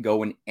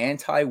get-go an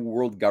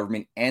anti-world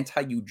government,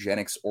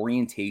 anti-eugenics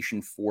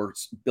orientation for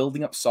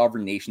building up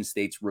sovereign nation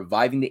states,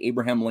 reviving the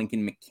Abraham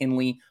Lincoln,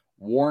 McKinley,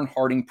 Warren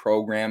Harding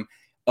program,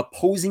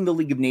 opposing the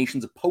League of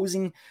Nations,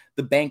 opposing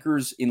the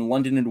bankers in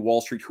London and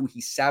Wall Street, who he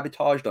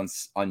sabotaged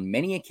on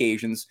many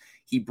occasions.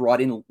 He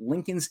brought in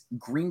Lincoln's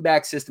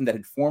greenback system that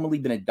had formerly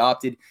been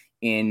adopted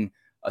in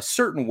a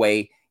certain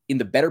way in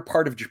the better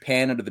part of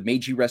Japan under the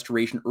Meiji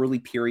Restoration early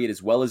period,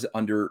 as well as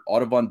under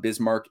Otto von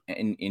Bismarck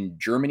in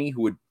Germany,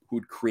 who had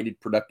created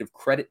productive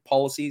credit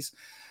policies.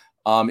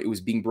 It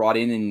was being brought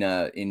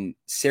in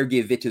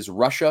Sergei Witt's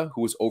Russia,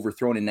 who was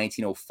overthrown in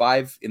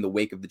 1905 in the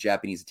wake of the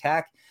Japanese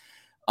attack.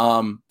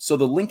 So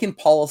the Lincoln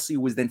policy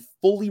was then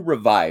fully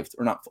revived,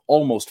 or not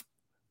almost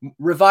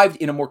revived,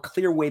 in a more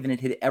clear way than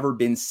it had ever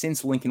been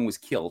since Lincoln was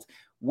killed,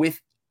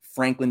 with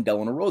Franklin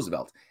Delano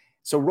Roosevelt.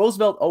 So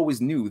Roosevelt always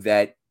knew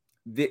that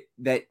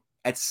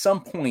at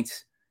some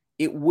point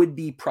it would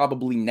be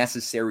probably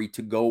necessary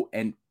to go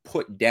and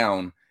put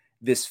down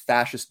this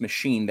fascist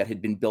machine that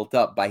had been built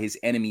up by his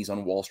enemies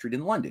on Wall Street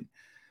in London.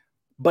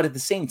 But at the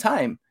same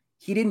time,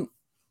 he didn't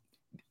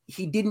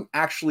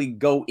actually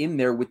go in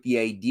there with the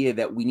idea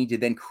that we need to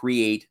then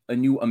create a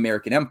new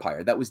American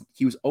empire.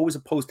 He was always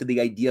opposed to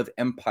the idea of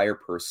empire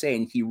per se,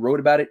 and he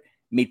wrote about it,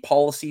 made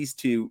policies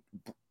to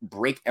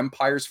break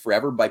empires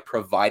forever by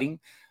providing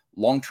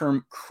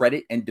long-term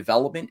credit and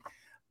development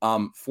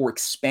for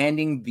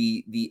expanding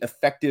the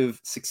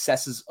effective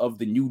successes of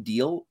the New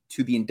Deal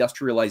to the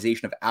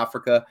industrialization of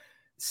Africa,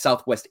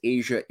 Southwest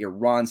Asia,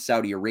 Iran,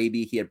 Saudi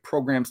Arabia. He had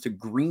programs to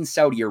green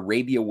Saudi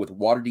Arabia with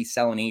water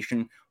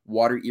desalination,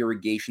 water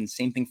irrigation.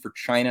 Same thing for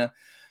China.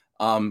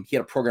 He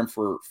had a program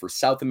for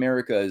South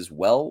America as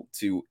well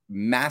to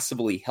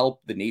massively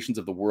help the nations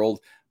of the world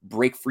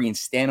break free and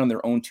stand on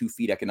their own 2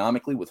 feet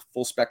economically with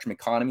full spectrum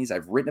economies.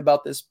 I've written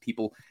about this.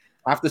 People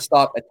have to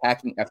stop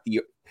attacking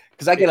FDR,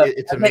 because I get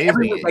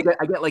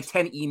like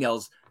 10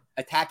 emails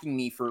attacking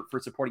me for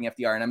supporting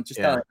FDR, and I'm just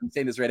I'm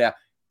saying this right now.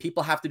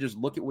 People have to just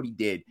look at what he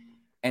did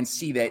and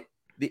see that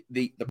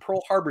the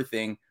Pearl Harbor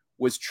thing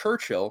was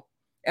Churchill,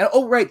 and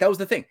that was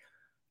the thing.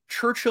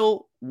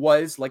 Churchill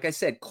was, like I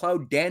said,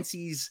 Cloud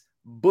Dancy's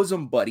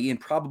bosom buddy, and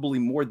probably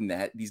more than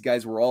that. These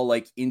guys were all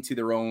like into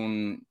their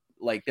own,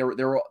 like they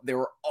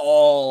were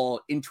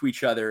all into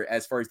each other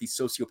as far as these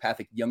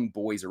sociopathic young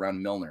boys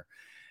around Milner.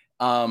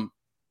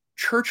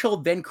 Churchill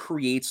then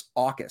creates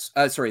AUKUS,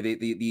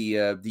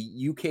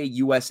 the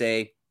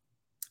UK-USA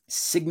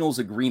Signals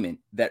Agreement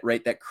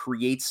that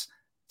creates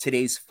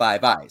today's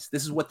Five Eyes.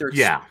 This is what they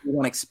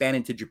want to expand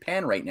into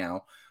Japan right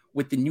now,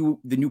 with the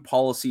new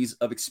policies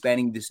of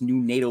expanding this new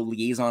NATO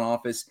liaison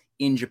office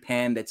in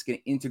Japan that's going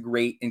to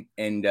integrate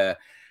and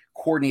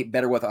coordinate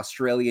better with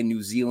Australia,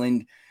 New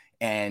Zealand,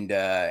 and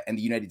the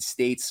United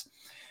States.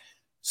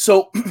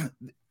 So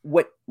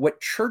what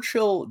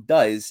Churchill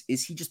does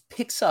is he just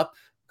picks up,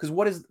 because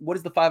what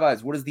is the Five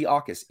Eyes? What is the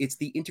AUKUS? It's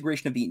the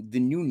integration of the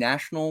new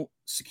National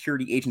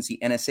Security Agency,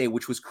 NSA,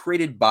 which was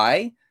created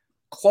by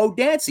Claude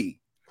Dancy,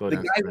 the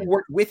guy who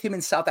worked with him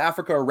in South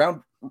Africa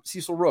around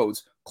Cecil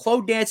Rhodes.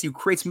 Claude Dancy, who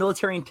creates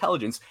military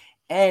intelligence,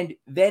 and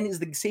then is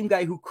the same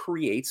guy who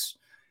creates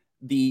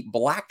the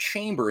Black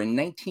Chamber in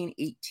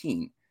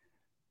 1918.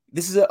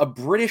 This is a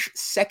British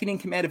second in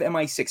command of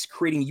MI6,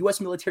 creating U.S.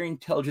 military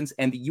intelligence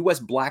and the U.S.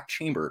 Black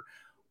Chamber.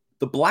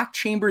 The Black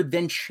Chamber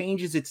then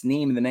changes its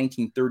name in the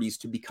 1930s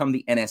to become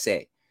the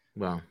NSA.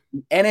 Wow.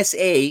 The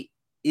NSA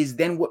is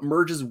then what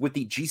merges with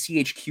the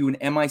GCHQ and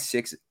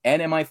MI6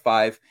 and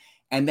MI5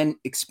 and then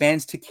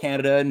expands to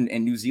Canada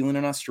and New Zealand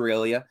and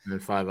Australia. And then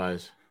Five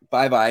Eyes.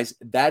 Five Eyes.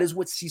 That is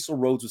what Cecil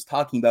Rhodes was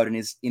talking about in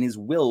his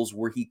wills,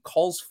 where he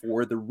calls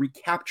for the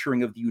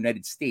recapturing of the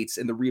United States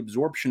and the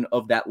reabsorption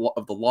of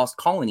the lost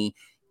colony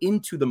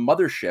into the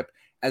mothership,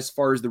 as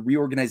far as the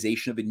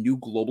reorganization of a new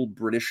global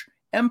British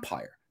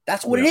empire.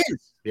 That's what it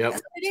is. Yep.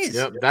 That's what it is.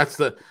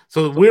 Yep.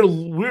 So we're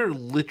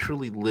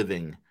literally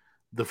living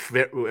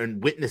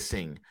and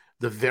witnessing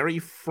the very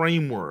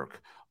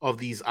framework of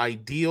these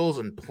ideals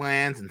and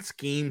plans and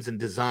schemes and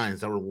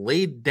designs that were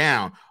laid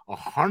down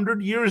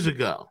 100 years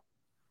ago.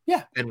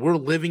 Yeah. And we're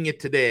living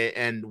it today,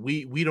 and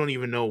we don't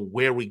even know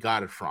where we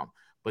got it from.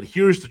 But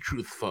here's the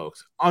truth,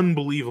 folks.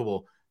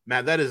 Unbelievable.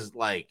 Man, that is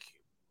like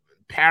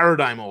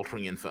paradigm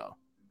altering info.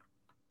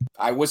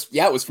 It was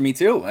for me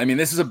too. I mean,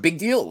 this is a big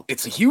deal.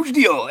 It's a huge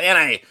deal.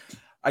 And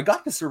I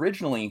got this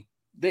originally.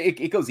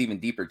 It goes even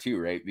deeper too,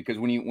 right? Because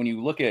when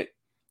you look at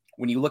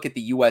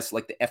the US,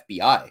 like the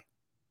FBI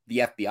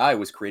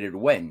was created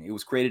when? It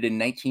was created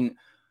in it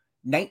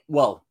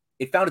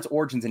found its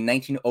origins in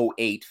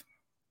 1908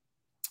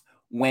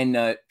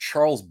 when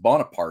Charles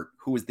Bonaparte,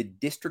 who was the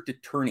district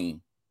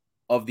attorney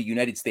of the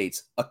United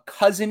States, a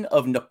cousin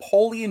of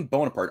Napoleon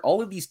Bonaparte. All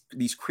of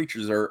these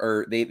creatures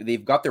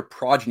they've got their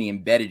progeny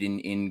embedded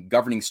in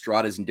governing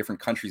stratas in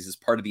different countries as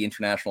part of the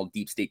international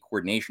deep state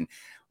coordination.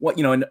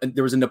 And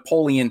there was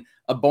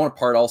a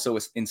Bonaparte also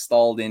was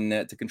installed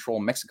to control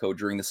Mexico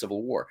during the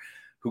Civil War,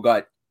 who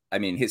got,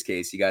 in his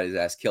case, he got his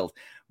ass killed.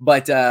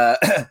 But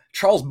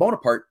Charles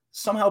Bonaparte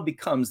somehow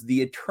becomes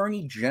the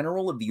Attorney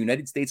General of the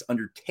United States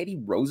under Teddy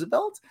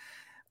Roosevelt.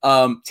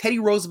 Teddy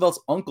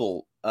Roosevelt's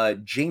uncle,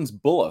 James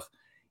Bullock,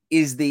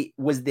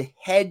 was the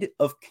head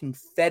of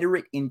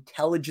Confederate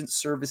intelligence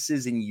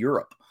services in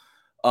Europe.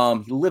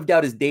 He lived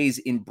out his days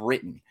in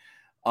Britain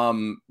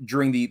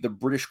during the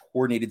British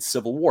coordinated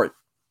Civil War.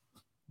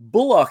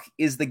 Bullock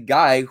is the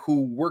guy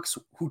who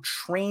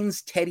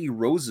trains Teddy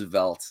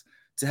Roosevelt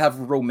to have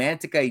a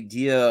romantic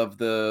idea of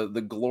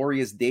the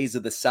glorious days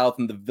of the South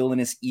and the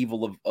villainous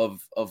evil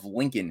of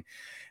Lincoln,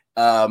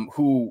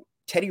 who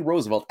Teddy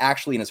Roosevelt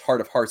actually in his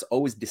heart of hearts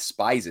always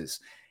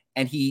despises.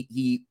 And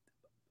he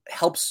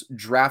helps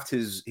draft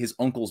his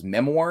uncle's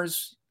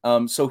memoirs.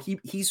 So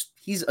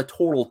he's a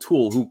total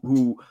tool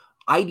who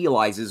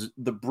idealizes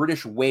the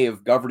British way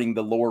of governing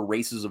the lower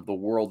races of the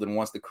world and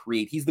wants to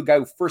create. He's the guy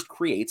who first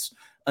creates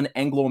an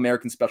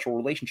Anglo-American special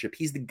relationship.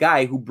 He's the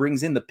guy who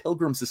brings in the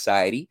Pilgrim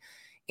Society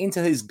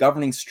into his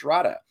governing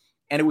strata.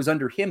 And it was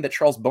under him that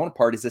Charles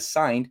Bonaparte is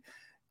assigned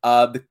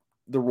the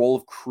role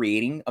of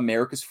creating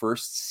America's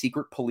first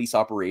secret police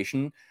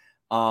operation,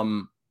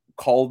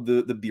 called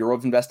the Bureau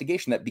of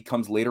Investigation, that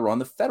becomes later on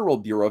the Federal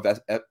Bureau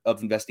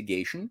of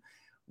Investigation,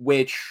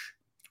 which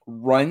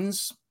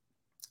runs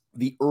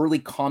the early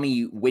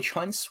commie witch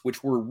hunts,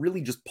 which were really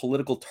just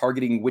political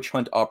targeting witch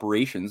hunt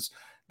operations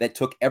that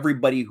took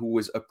everybody who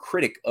was a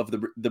critic of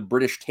the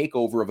British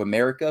takeover of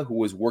America, who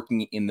was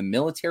working in the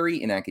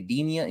military, in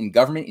academia, in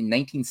government in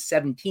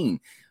 1917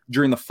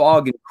 during the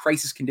fog and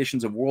crisis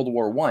conditions of World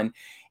War I,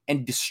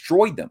 and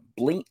destroyed them.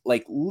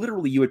 Like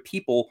literally, you had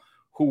people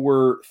who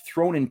were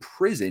thrown in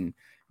prison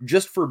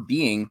just for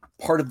being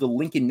part of the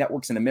Lincoln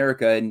networks in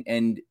America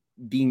and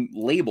being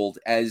labeled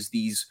as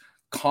these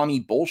commie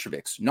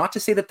Bolsheviks. Not to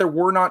say that there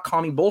were not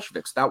commie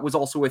Bolsheviks. That was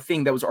also a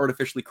thing that was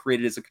artificially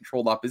created as a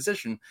controlled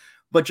opposition.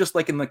 But just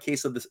like in the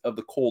case of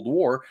the Cold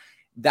War,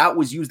 that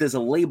was used as a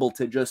label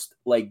to just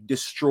like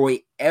destroy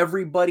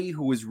everybody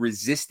who was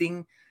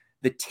resisting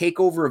the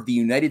takeover of the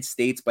United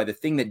States by the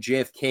thing that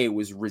JFK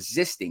was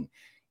resisting.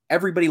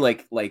 Everybody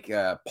like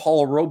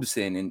Paul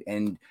Robeson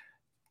and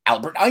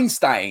Albert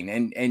Einstein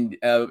and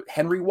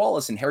Henry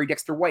Wallace and Harry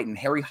Dexter White and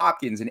Harry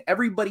Hopkins and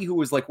everybody who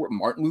was like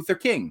Martin Luther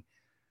King.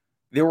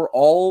 They were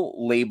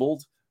all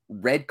labeled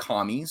red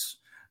commies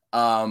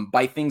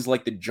by things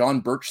like the John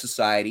Birch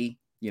Society,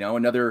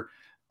 another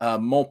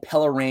Mont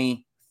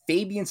Pelerin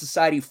Fabian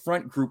Society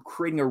front group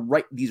creating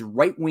these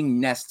right-wing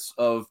nests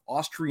of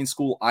Austrian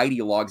school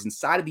ideologues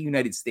inside of the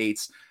United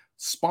States,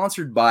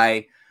 sponsored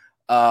by,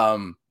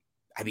 the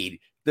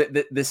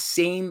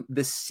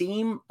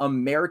same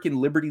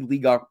American Liberty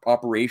League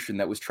operation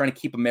that was trying to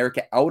keep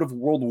America out of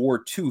World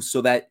War II,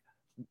 so that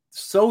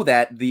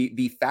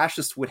the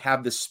fascists would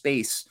have the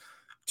space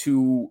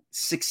to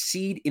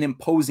succeed in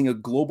imposing a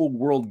global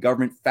world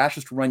government,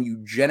 fascist-run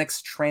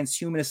eugenics,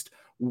 transhumanist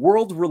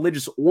world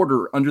religious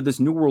order under this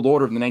New World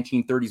Order of the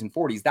 1930s and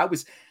 40s.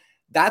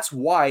 That's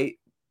why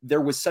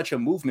there was such a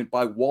movement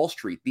by Wall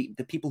Street,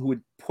 the people who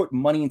would put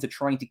money into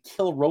trying to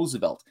kill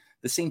Roosevelt,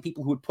 the same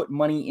people who would put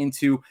money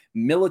into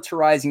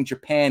militarizing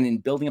Japan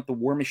and building up the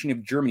war machine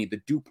of Germany, the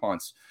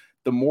DuPonts,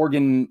 the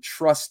Morgan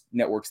Trust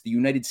networks, the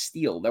United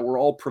Steel, that were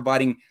all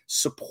providing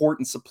support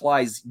and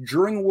supplies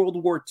during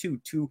World War II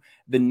to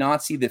the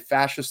Nazi, the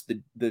fascist,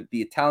 the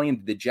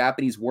Italian, the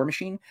Japanese war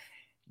machine.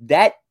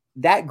 That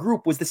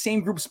group was the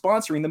same group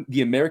sponsoring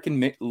the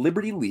American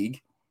Liberty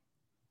League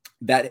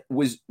that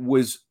was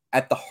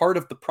at the heart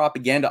of the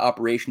propaganda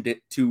operation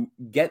to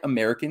get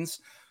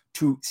Americans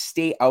to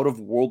stay out of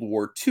World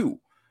War II,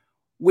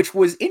 which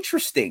was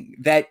interesting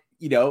that,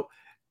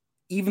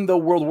 even though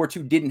World War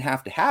II didn't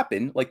have to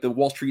happen, like the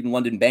Wall Street and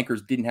London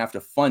bankers didn't have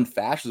to fund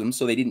fascism,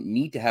 so they didn't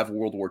need to have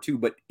World War II,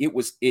 but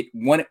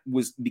when it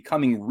was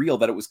becoming real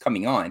that it was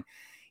coming on,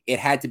 it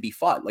had to be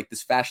fought. Like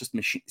this fascist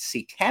machine,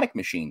 satanic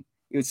machine.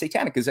 It was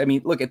satanic because, I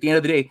mean, look, at the end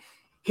of the day,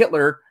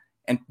 Hitler,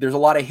 and there's a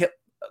lot of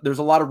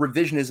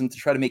revisionism to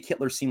try to make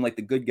Hitler seem like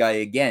the good guy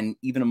again,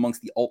 even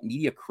amongst the alt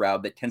media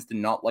crowd that tends to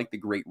not like the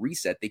Great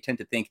Reset. They tend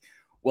to think,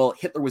 well,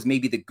 Hitler was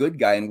maybe the good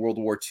guy in World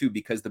War II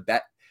because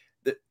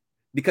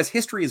because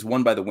history is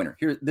won by the winner.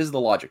 This is the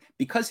logic.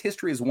 Because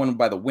history is won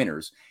by the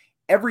winners,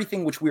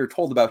 everything which we are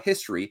told about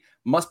history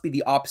must be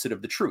the opposite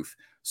of the truth.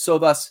 So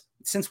thus,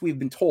 since we've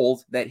been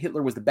told that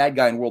Hitler was the bad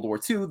guy in World War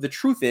II, the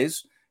truth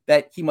is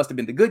that he must have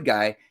been the good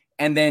guy.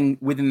 And then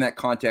within that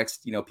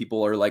context,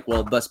 people are like,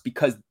 well, thus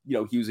because,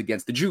 he was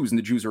against the Jews, and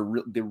the Jews are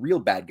the real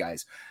bad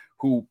guys,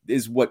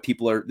 this is how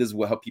people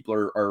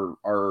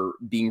are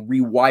being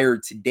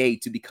rewired today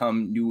to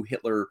become new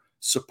Hitler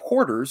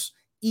supporters,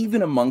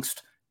 even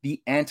amongst the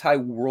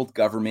anti-world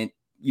government,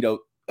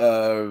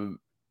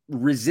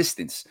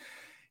 resistance.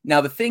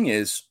 Now, the thing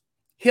is,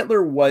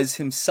 Hitler was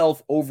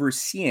himself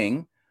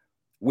overseeing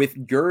with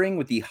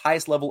the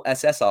highest level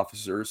SS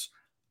officers,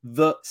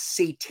 the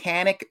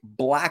satanic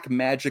black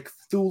magic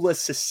Thule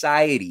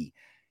Society.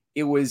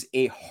 It was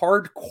a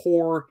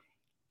hardcore,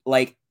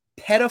 like,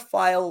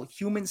 pedophile,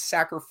 human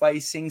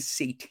sacrificing,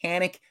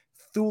 satanic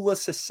Thule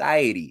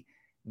Society.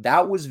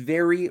 That was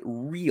very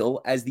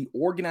real as the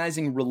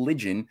organizing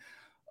religion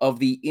of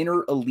the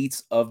inner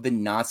elites of the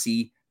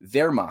Nazi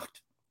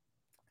Wehrmacht.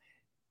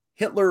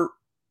 Hitler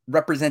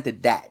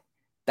represented that.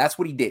 That's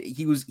what he did.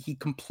 He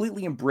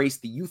completely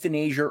embraced the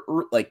euthanasia,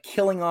 like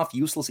killing off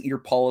useless eater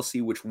policy,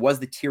 which was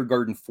the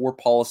Tiergarten 4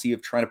 policy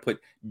of trying to put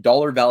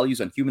dollar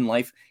values on human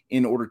life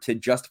in order to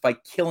justify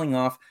killing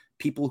off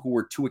people who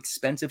were too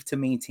expensive to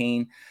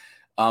maintain,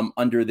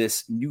 under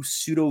this new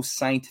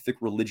pseudo-scientific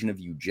religion of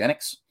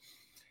eugenics.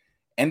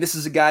 And this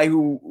is a guy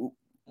who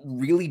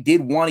really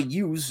did want to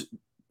use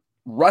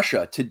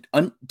Russia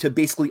to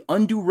basically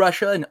undo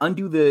Russia and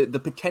undo the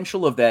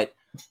potential of that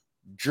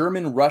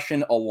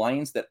German-Russian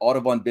alliance that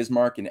Otto von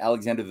Bismarck and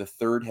Alexander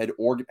III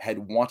had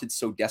wanted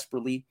so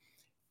desperately.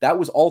 That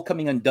was all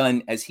coming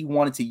undone as he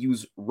wanted to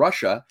use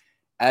Russia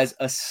as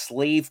a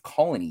slave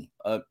colony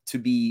to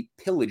be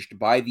pillaged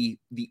by the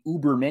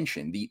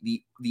Übermenschen,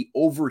 the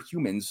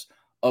overhumans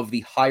of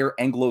the higher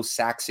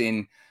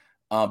Anglo-Saxon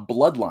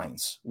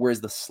bloodlines,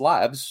 whereas the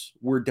Slavs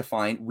were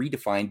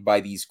redefined by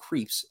these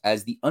creeps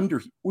as the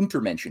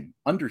Untermenschen,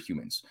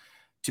 underhumans,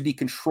 to be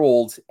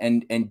controlled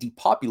and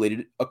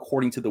depopulated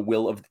according to the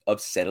will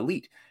of said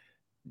elite.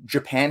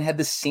 Japan had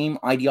the same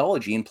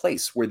ideology in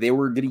place, where they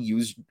were going to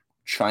use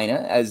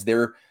China as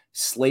their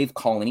slave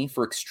colony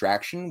for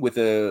extraction, with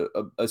a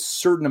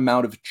certain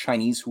amount of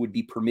Chinese who would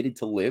be permitted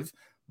to live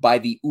by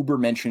the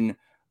Übermenschen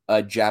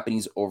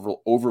Japanese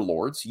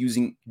overlords,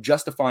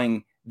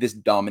 justifying this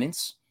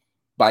dominance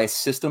by a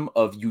system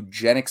of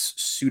eugenics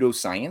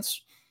pseudoscience.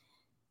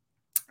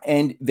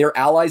 And their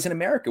allies in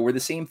America were the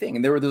same thing.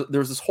 And there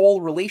was this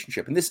whole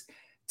relationship, and this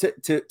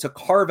to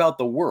carve out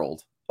the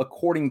world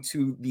according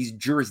to these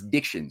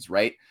jurisdictions,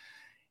 right?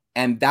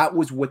 And that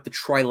was what the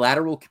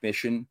Trilateral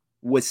Commission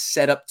was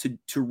set up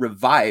to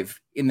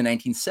revive in the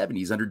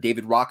 1970s under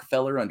David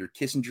Rockefeller, under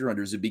Kissinger,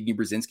 under Zbigniew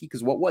Brzezinski.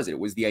 Because what was it? It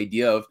was the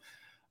idea of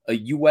a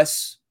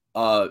U.S.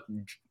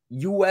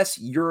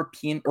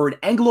 European, or an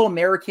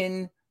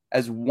Anglo-American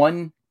as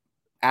one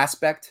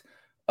aspect,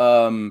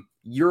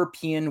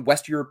 European,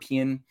 West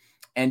European,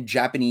 and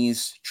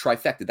Japanese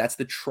trifecta. That's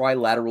the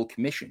Trilateral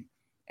Commission.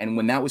 And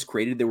when that was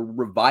created, they were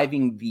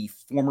reviving the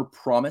former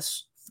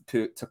promise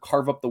to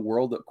carve up the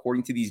world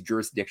according to these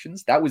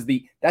jurisdictions. That's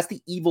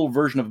the evil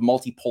version of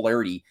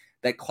multipolarity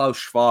that Klaus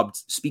Schwab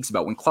speaks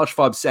about. When Klaus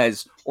Schwab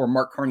says, or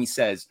Mark Carney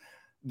says,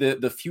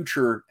 the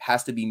future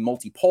has to be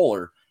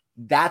multipolar,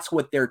 that's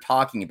what they're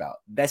talking about.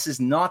 This is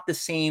not the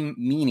same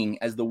meaning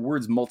as the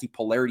words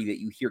multipolarity that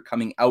you hear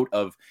coming out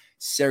of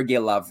Sergei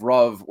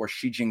Lavrov or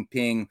Xi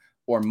Jinping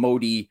or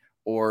Modi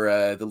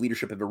or the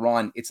leadership of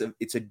Iran. It's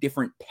a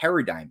different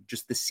paradigm,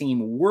 just the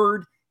same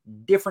word,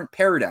 different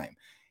paradigm.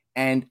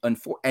 And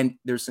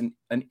there's an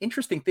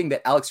interesting thing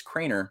that Alex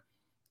Craner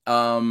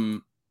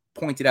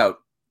pointed out.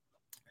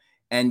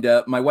 And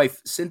my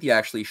wife, Cynthia,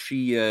 actually,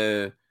 she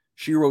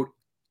wrote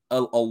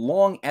a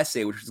long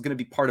essay, which is going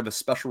to be part of a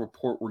special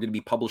report we're going to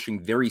be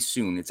publishing very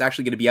soon. It's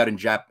actually going to be out in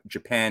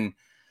Japan.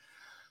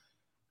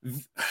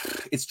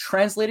 It's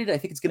translated. I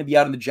think it's going to be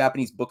out in the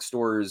Japanese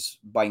bookstores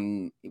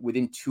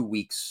within 2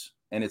 weeks.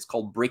 And it's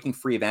called Breaking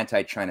Free of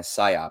Anti-China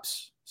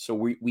Psyops. So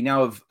we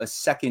now have a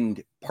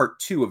second part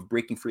 2 of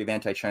Breaking Free of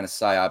Anti-China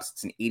Psyops.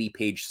 It's an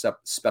 80-page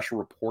special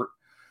report.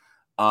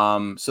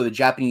 So the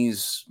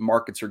Japanese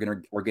markets are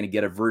going to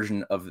get a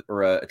version of,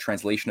 or a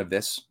translation of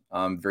this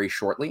very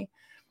shortly.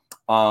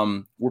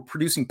 We're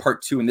producing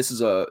part 2, and this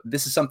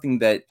is something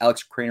that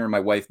Alex Craner and my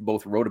wife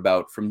both wrote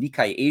about from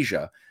Nikkei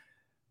Asia,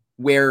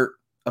 where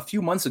a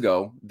few months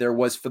ago there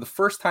was, for the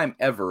first time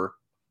ever,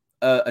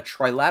 a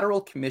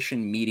Trilateral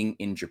Commission meeting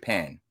in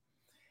Japan.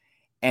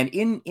 And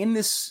in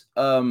this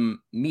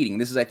meeting,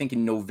 this is, I think,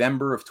 in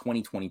November of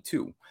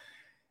 2022,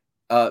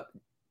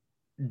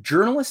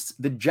 journalists,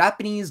 the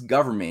Japanese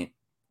government,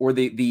 or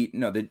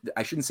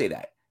I shouldn't say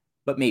that,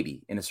 but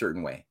maybe in a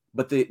certain way,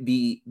 but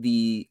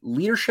the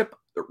leadership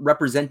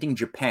representing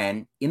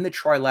Japan in the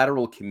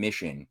Trilateral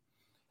Commission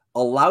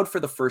allowed for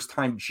the first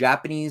time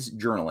Japanese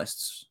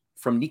journalists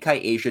from Nikkei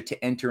Asia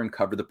to enter and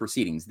cover the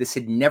proceedings. This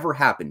had never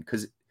happened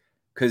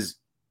because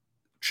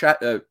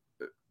the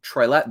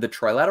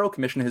Trilateral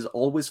Commission has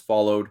always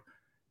followed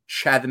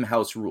Chatham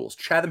House rules.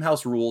 Chatham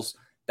House rules,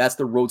 that's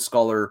the Rhodes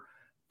Scholar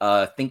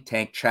think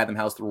tank, Chatham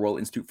House, the Royal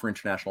Institute for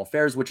International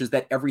Affairs, which is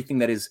that everything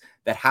that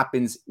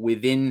happens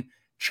within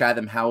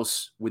Chatham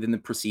House, within the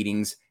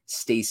proceedings,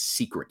 stays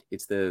secret.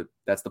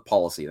 That's the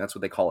policy. That's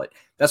what they call it.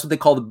 That's what they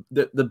call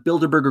the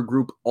Bilderberger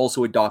Group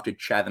also adopted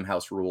Chatham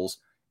House rules,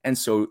 and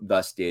so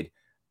thus did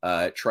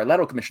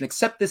Trilateral Commission,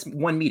 except this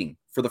one meeting.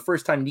 For the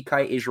first time,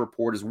 Nikkei Asia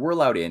reporters were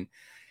allowed in,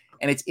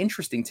 and it's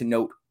interesting to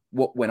note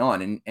what went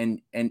on,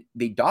 and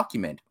they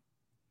document.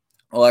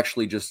 I'll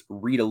actually just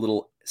read a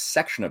little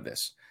section of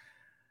this.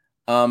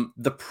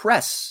 The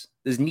press,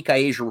 this is Nikkei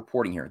Asia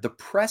reporting here, the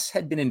press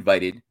had been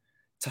invited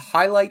to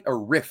highlight a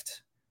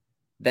rift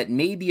that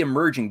may be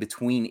emerging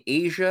between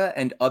Asia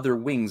and other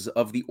wings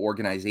of the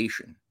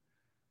organization.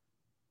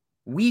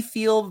 We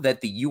feel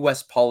that the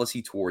U.S.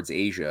 policy towards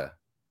Asia,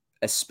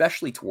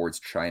 especially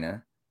towards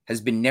China, has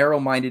been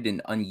narrow-minded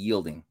and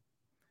unyielding.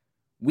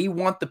 We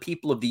want the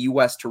people of the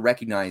U.S. to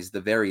recognize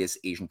the various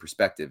Asian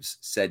perspectives,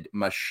 said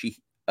Masahisa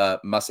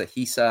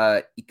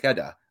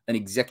Ikeda, an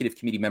executive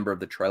committee member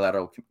of the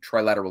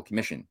Trilateral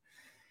Commission.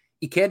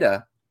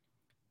 Ikeda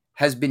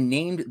has been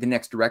named the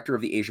next director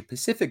of the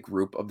Asia-Pacific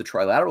group of the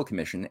Trilateral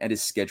Commission and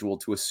is scheduled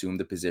to assume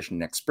the position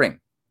next spring.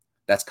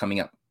 That's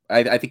coming up.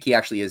 I think he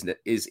actually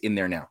is in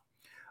there now.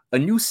 A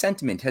new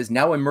sentiment has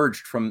now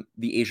emerged from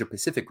the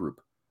Asia-Pacific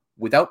group.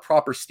 Without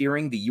proper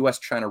steering, the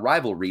U.S.-China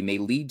rivalry may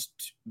lead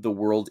the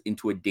world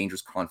into a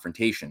dangerous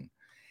confrontation.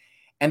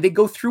 And they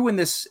go through in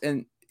this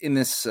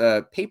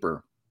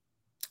paper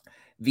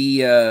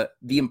the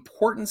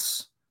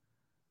importance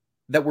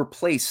that were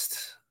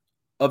placed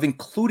of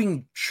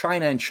including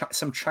China and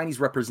some Chinese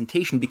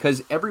representation,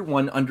 because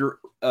everyone under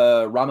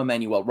Rahm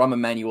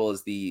Emanuel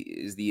is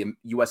the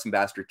U.S.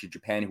 ambassador to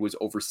Japan, who is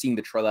overseeing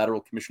the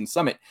Trilateral Commission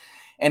Summit.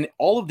 And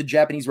all of the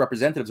Japanese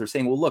representatives are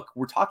saying, well, look,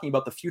 we're talking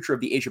about the future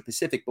of the Asia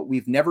Pacific, but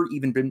we've never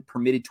even been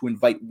permitted to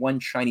invite one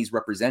Chinese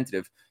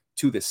representative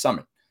to this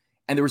summit.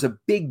 And there was a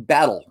big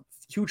battle,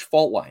 huge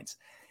fault lines.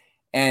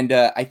 And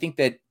I think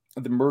that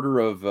the murder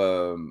of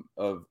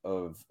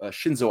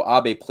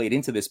Shinzo Abe played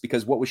into this,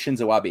 because what was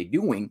Shinzo Abe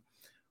doing?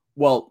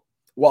 Well,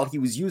 while he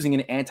was using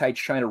an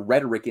anti-China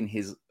rhetoric in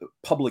his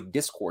public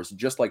discourse,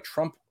 just like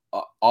Trump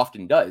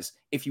often does,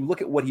 if you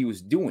look at what he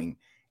was doing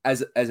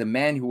as a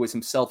man who was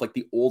himself like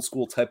the old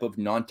school type of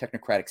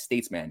non-technocratic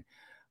statesman,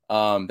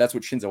 that's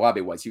what Shinzo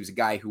Abe was. He was a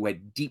guy who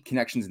had deep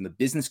connections in the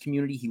business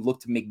community. He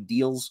looked to make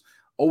deals,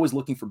 always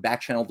looking for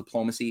back channel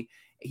diplomacy.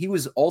 He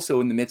was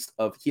also in the midst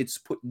of, he had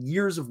put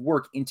years of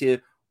work into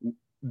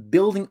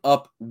building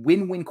up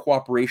win-win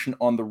cooperation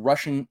on the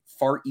Russian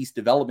Far East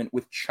development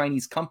with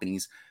Chinese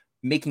companies,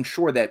 making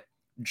sure that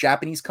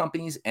Japanese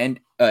companies and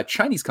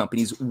Chinese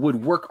companies would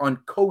work on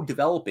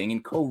co-developing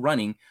and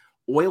co-running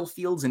oil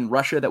fields in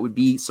Russia that would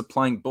be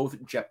supplying both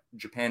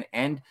Japan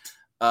and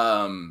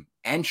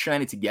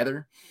China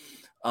together.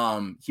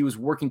 He was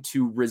working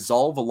to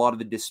resolve a lot of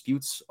the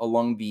disputes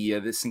along the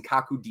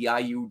Senkaku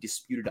Diaoyu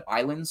disputed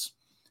islands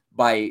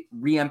by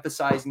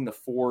re-emphasizing the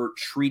 4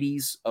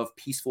 treaties of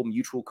peaceful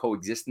mutual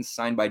coexistence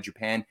signed by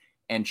Japan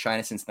and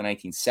China since the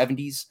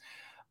 1970s.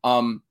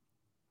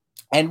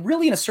 And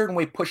really, in a certain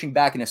way, pushing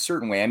back in a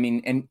certain way. I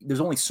mean, and there's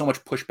only so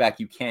much pushback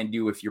you can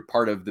do if you're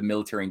part of the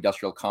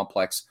military-industrial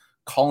complex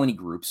colony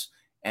groups.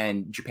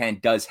 And Japan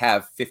does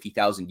have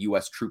 50,000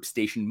 U.S. troops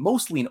stationed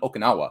mostly in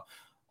Okinawa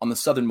on the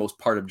southernmost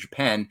part of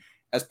Japan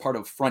as part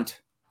of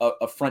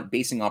a front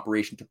basing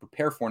operation to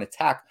prepare for an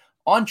attack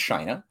on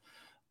China.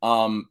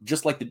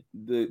 Just like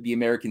the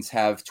Americans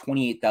have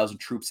 28,000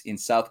 troops in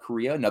South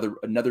Korea,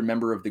 another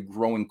member of the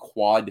growing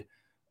Quad,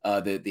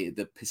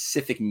 the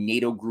Pacific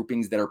NATO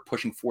groupings that are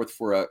pushing forth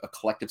for a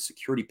collective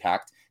security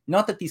pact.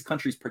 Not that these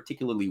countries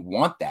particularly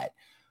want that,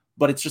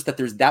 but it's just that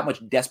there's that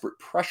much desperate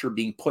pressure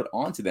being put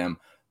onto them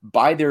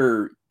by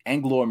their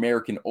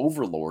Anglo-American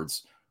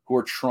overlords who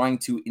are trying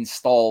to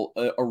install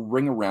a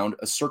ring around,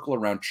 a circle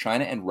around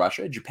China and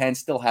Russia. Japan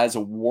still has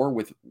a war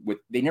with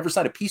they never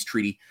signed a peace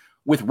treaty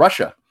with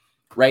Russia,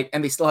 right?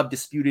 And they still have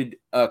disputed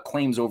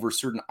claims over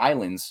certain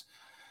islands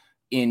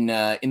in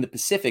the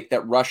Pacific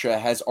that Russia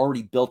has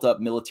already built up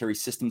military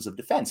systems of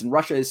defense. And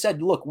Russia has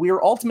said, look, we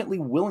are ultimately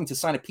willing to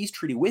sign a peace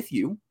treaty with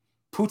you.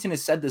 Putin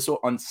has said this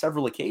on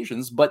several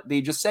occasions, but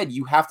they just said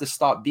you have to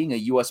stop being a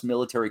U.S.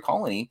 military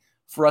colony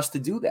for us to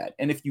do that.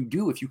 And if you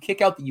kick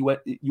out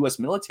the U.S.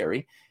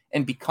 military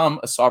and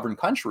become a sovereign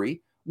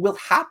country, we'll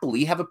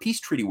happily have a peace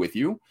treaty with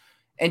you.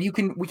 And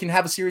we can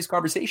have a serious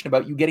conversation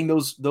about you getting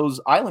those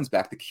islands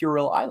back, the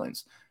Kuril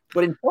Islands.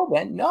 But until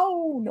then,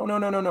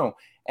 no.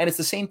 And it's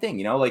the same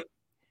thing, like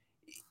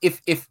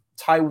if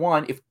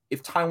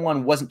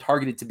Taiwan wasn't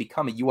targeted to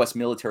become a U.S.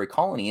 military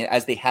colony,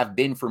 as they have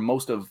been for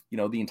most of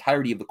the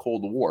entirety of the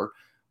Cold War,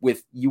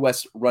 with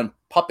U.S. run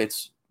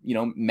puppets,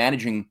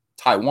 managing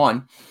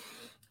Taiwan,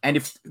 and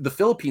if the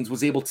Philippines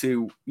was able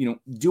to,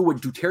 do what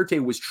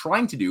Duterte was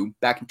trying to do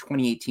back in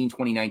 2018,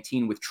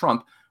 2019 with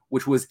Trump,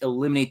 which was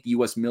eliminate the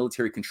U.S.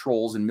 military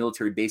controls and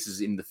military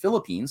bases in the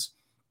Philippines,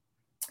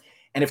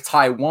 and if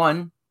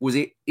Taiwan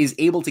is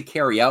able to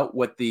carry out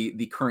what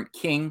the current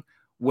king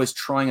was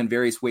trying in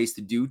various ways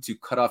to do to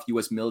cut off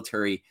U.S.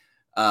 military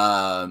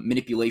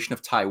manipulation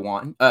of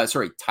Thailand,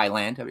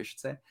 I should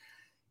say.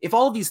 If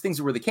all of these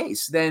things were the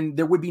case, then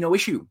there would be no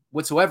issue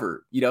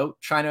whatsoever.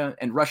 China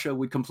and Russia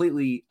would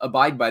completely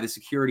abide by the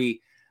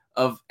security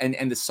of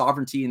and the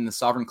sovereignty and the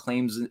sovereign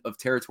claims of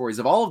territories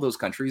of all of those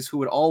countries, who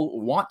would all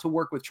want to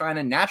work with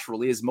China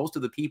naturally, as most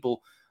of the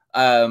people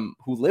who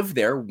live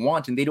there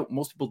want, and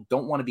most people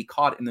don't want to be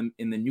caught in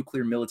the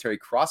nuclear military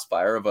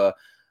crossfire of a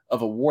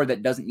war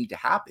that doesn't need to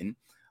happen.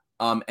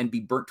 And be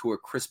burnt to a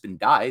crisp and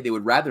die. They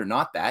would rather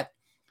not that.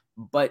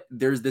 But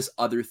there's this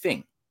other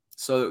thing.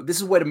 So this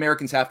is what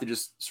Americans have to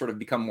just sort of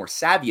become more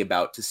savvy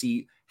about, to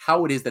see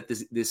how it is that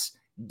this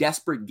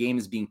desperate game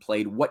is being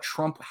played, what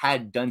Trump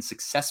had done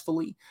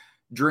successfully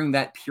during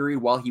that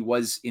period while he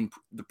was in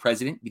the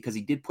president, because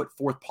he did put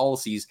forth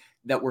policies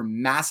that were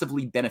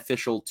massively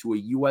beneficial to a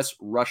U.S.,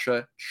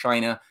 Russia,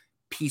 China,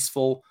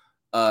 peaceful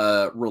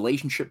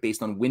relationship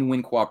based on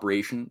win-win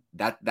cooperation.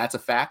 That's a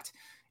fact.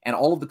 And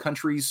all of the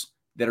countries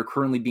that are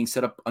currently being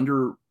set up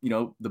under,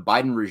 the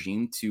Biden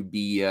regime to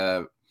be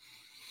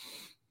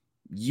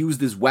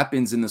used as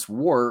weapons in this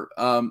war,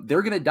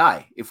 they're going to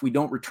die if we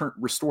don't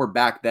restore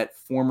back that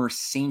former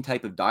same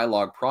type of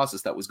dialogue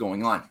process that was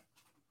going on.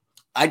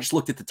 I just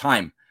looked at the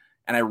time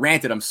and I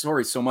ranted. I'm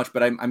sorry so much,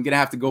 but I'm going to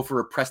have to go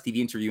for a Press TV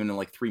interview in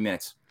like 3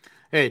 minutes.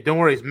 Hey, don't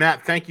worry,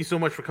 Matt. Thank you so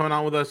much for coming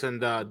on with us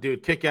and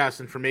dude, kick-ass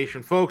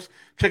information, folks.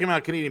 Check him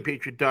out,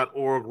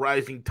 CanadianPatriot.org,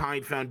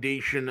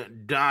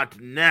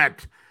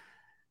 RisingTideFoundation.net.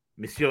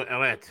 Monsieur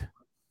Ehret,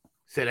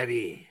 c'est la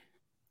vie.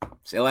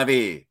 C'est la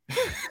vie.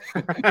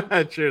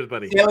 Cheers,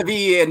 buddy. C'est la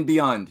vie and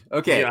beyond.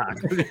 Okay.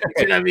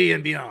 C'est la vie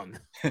and beyond.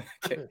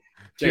 Okay.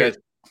 Cheers.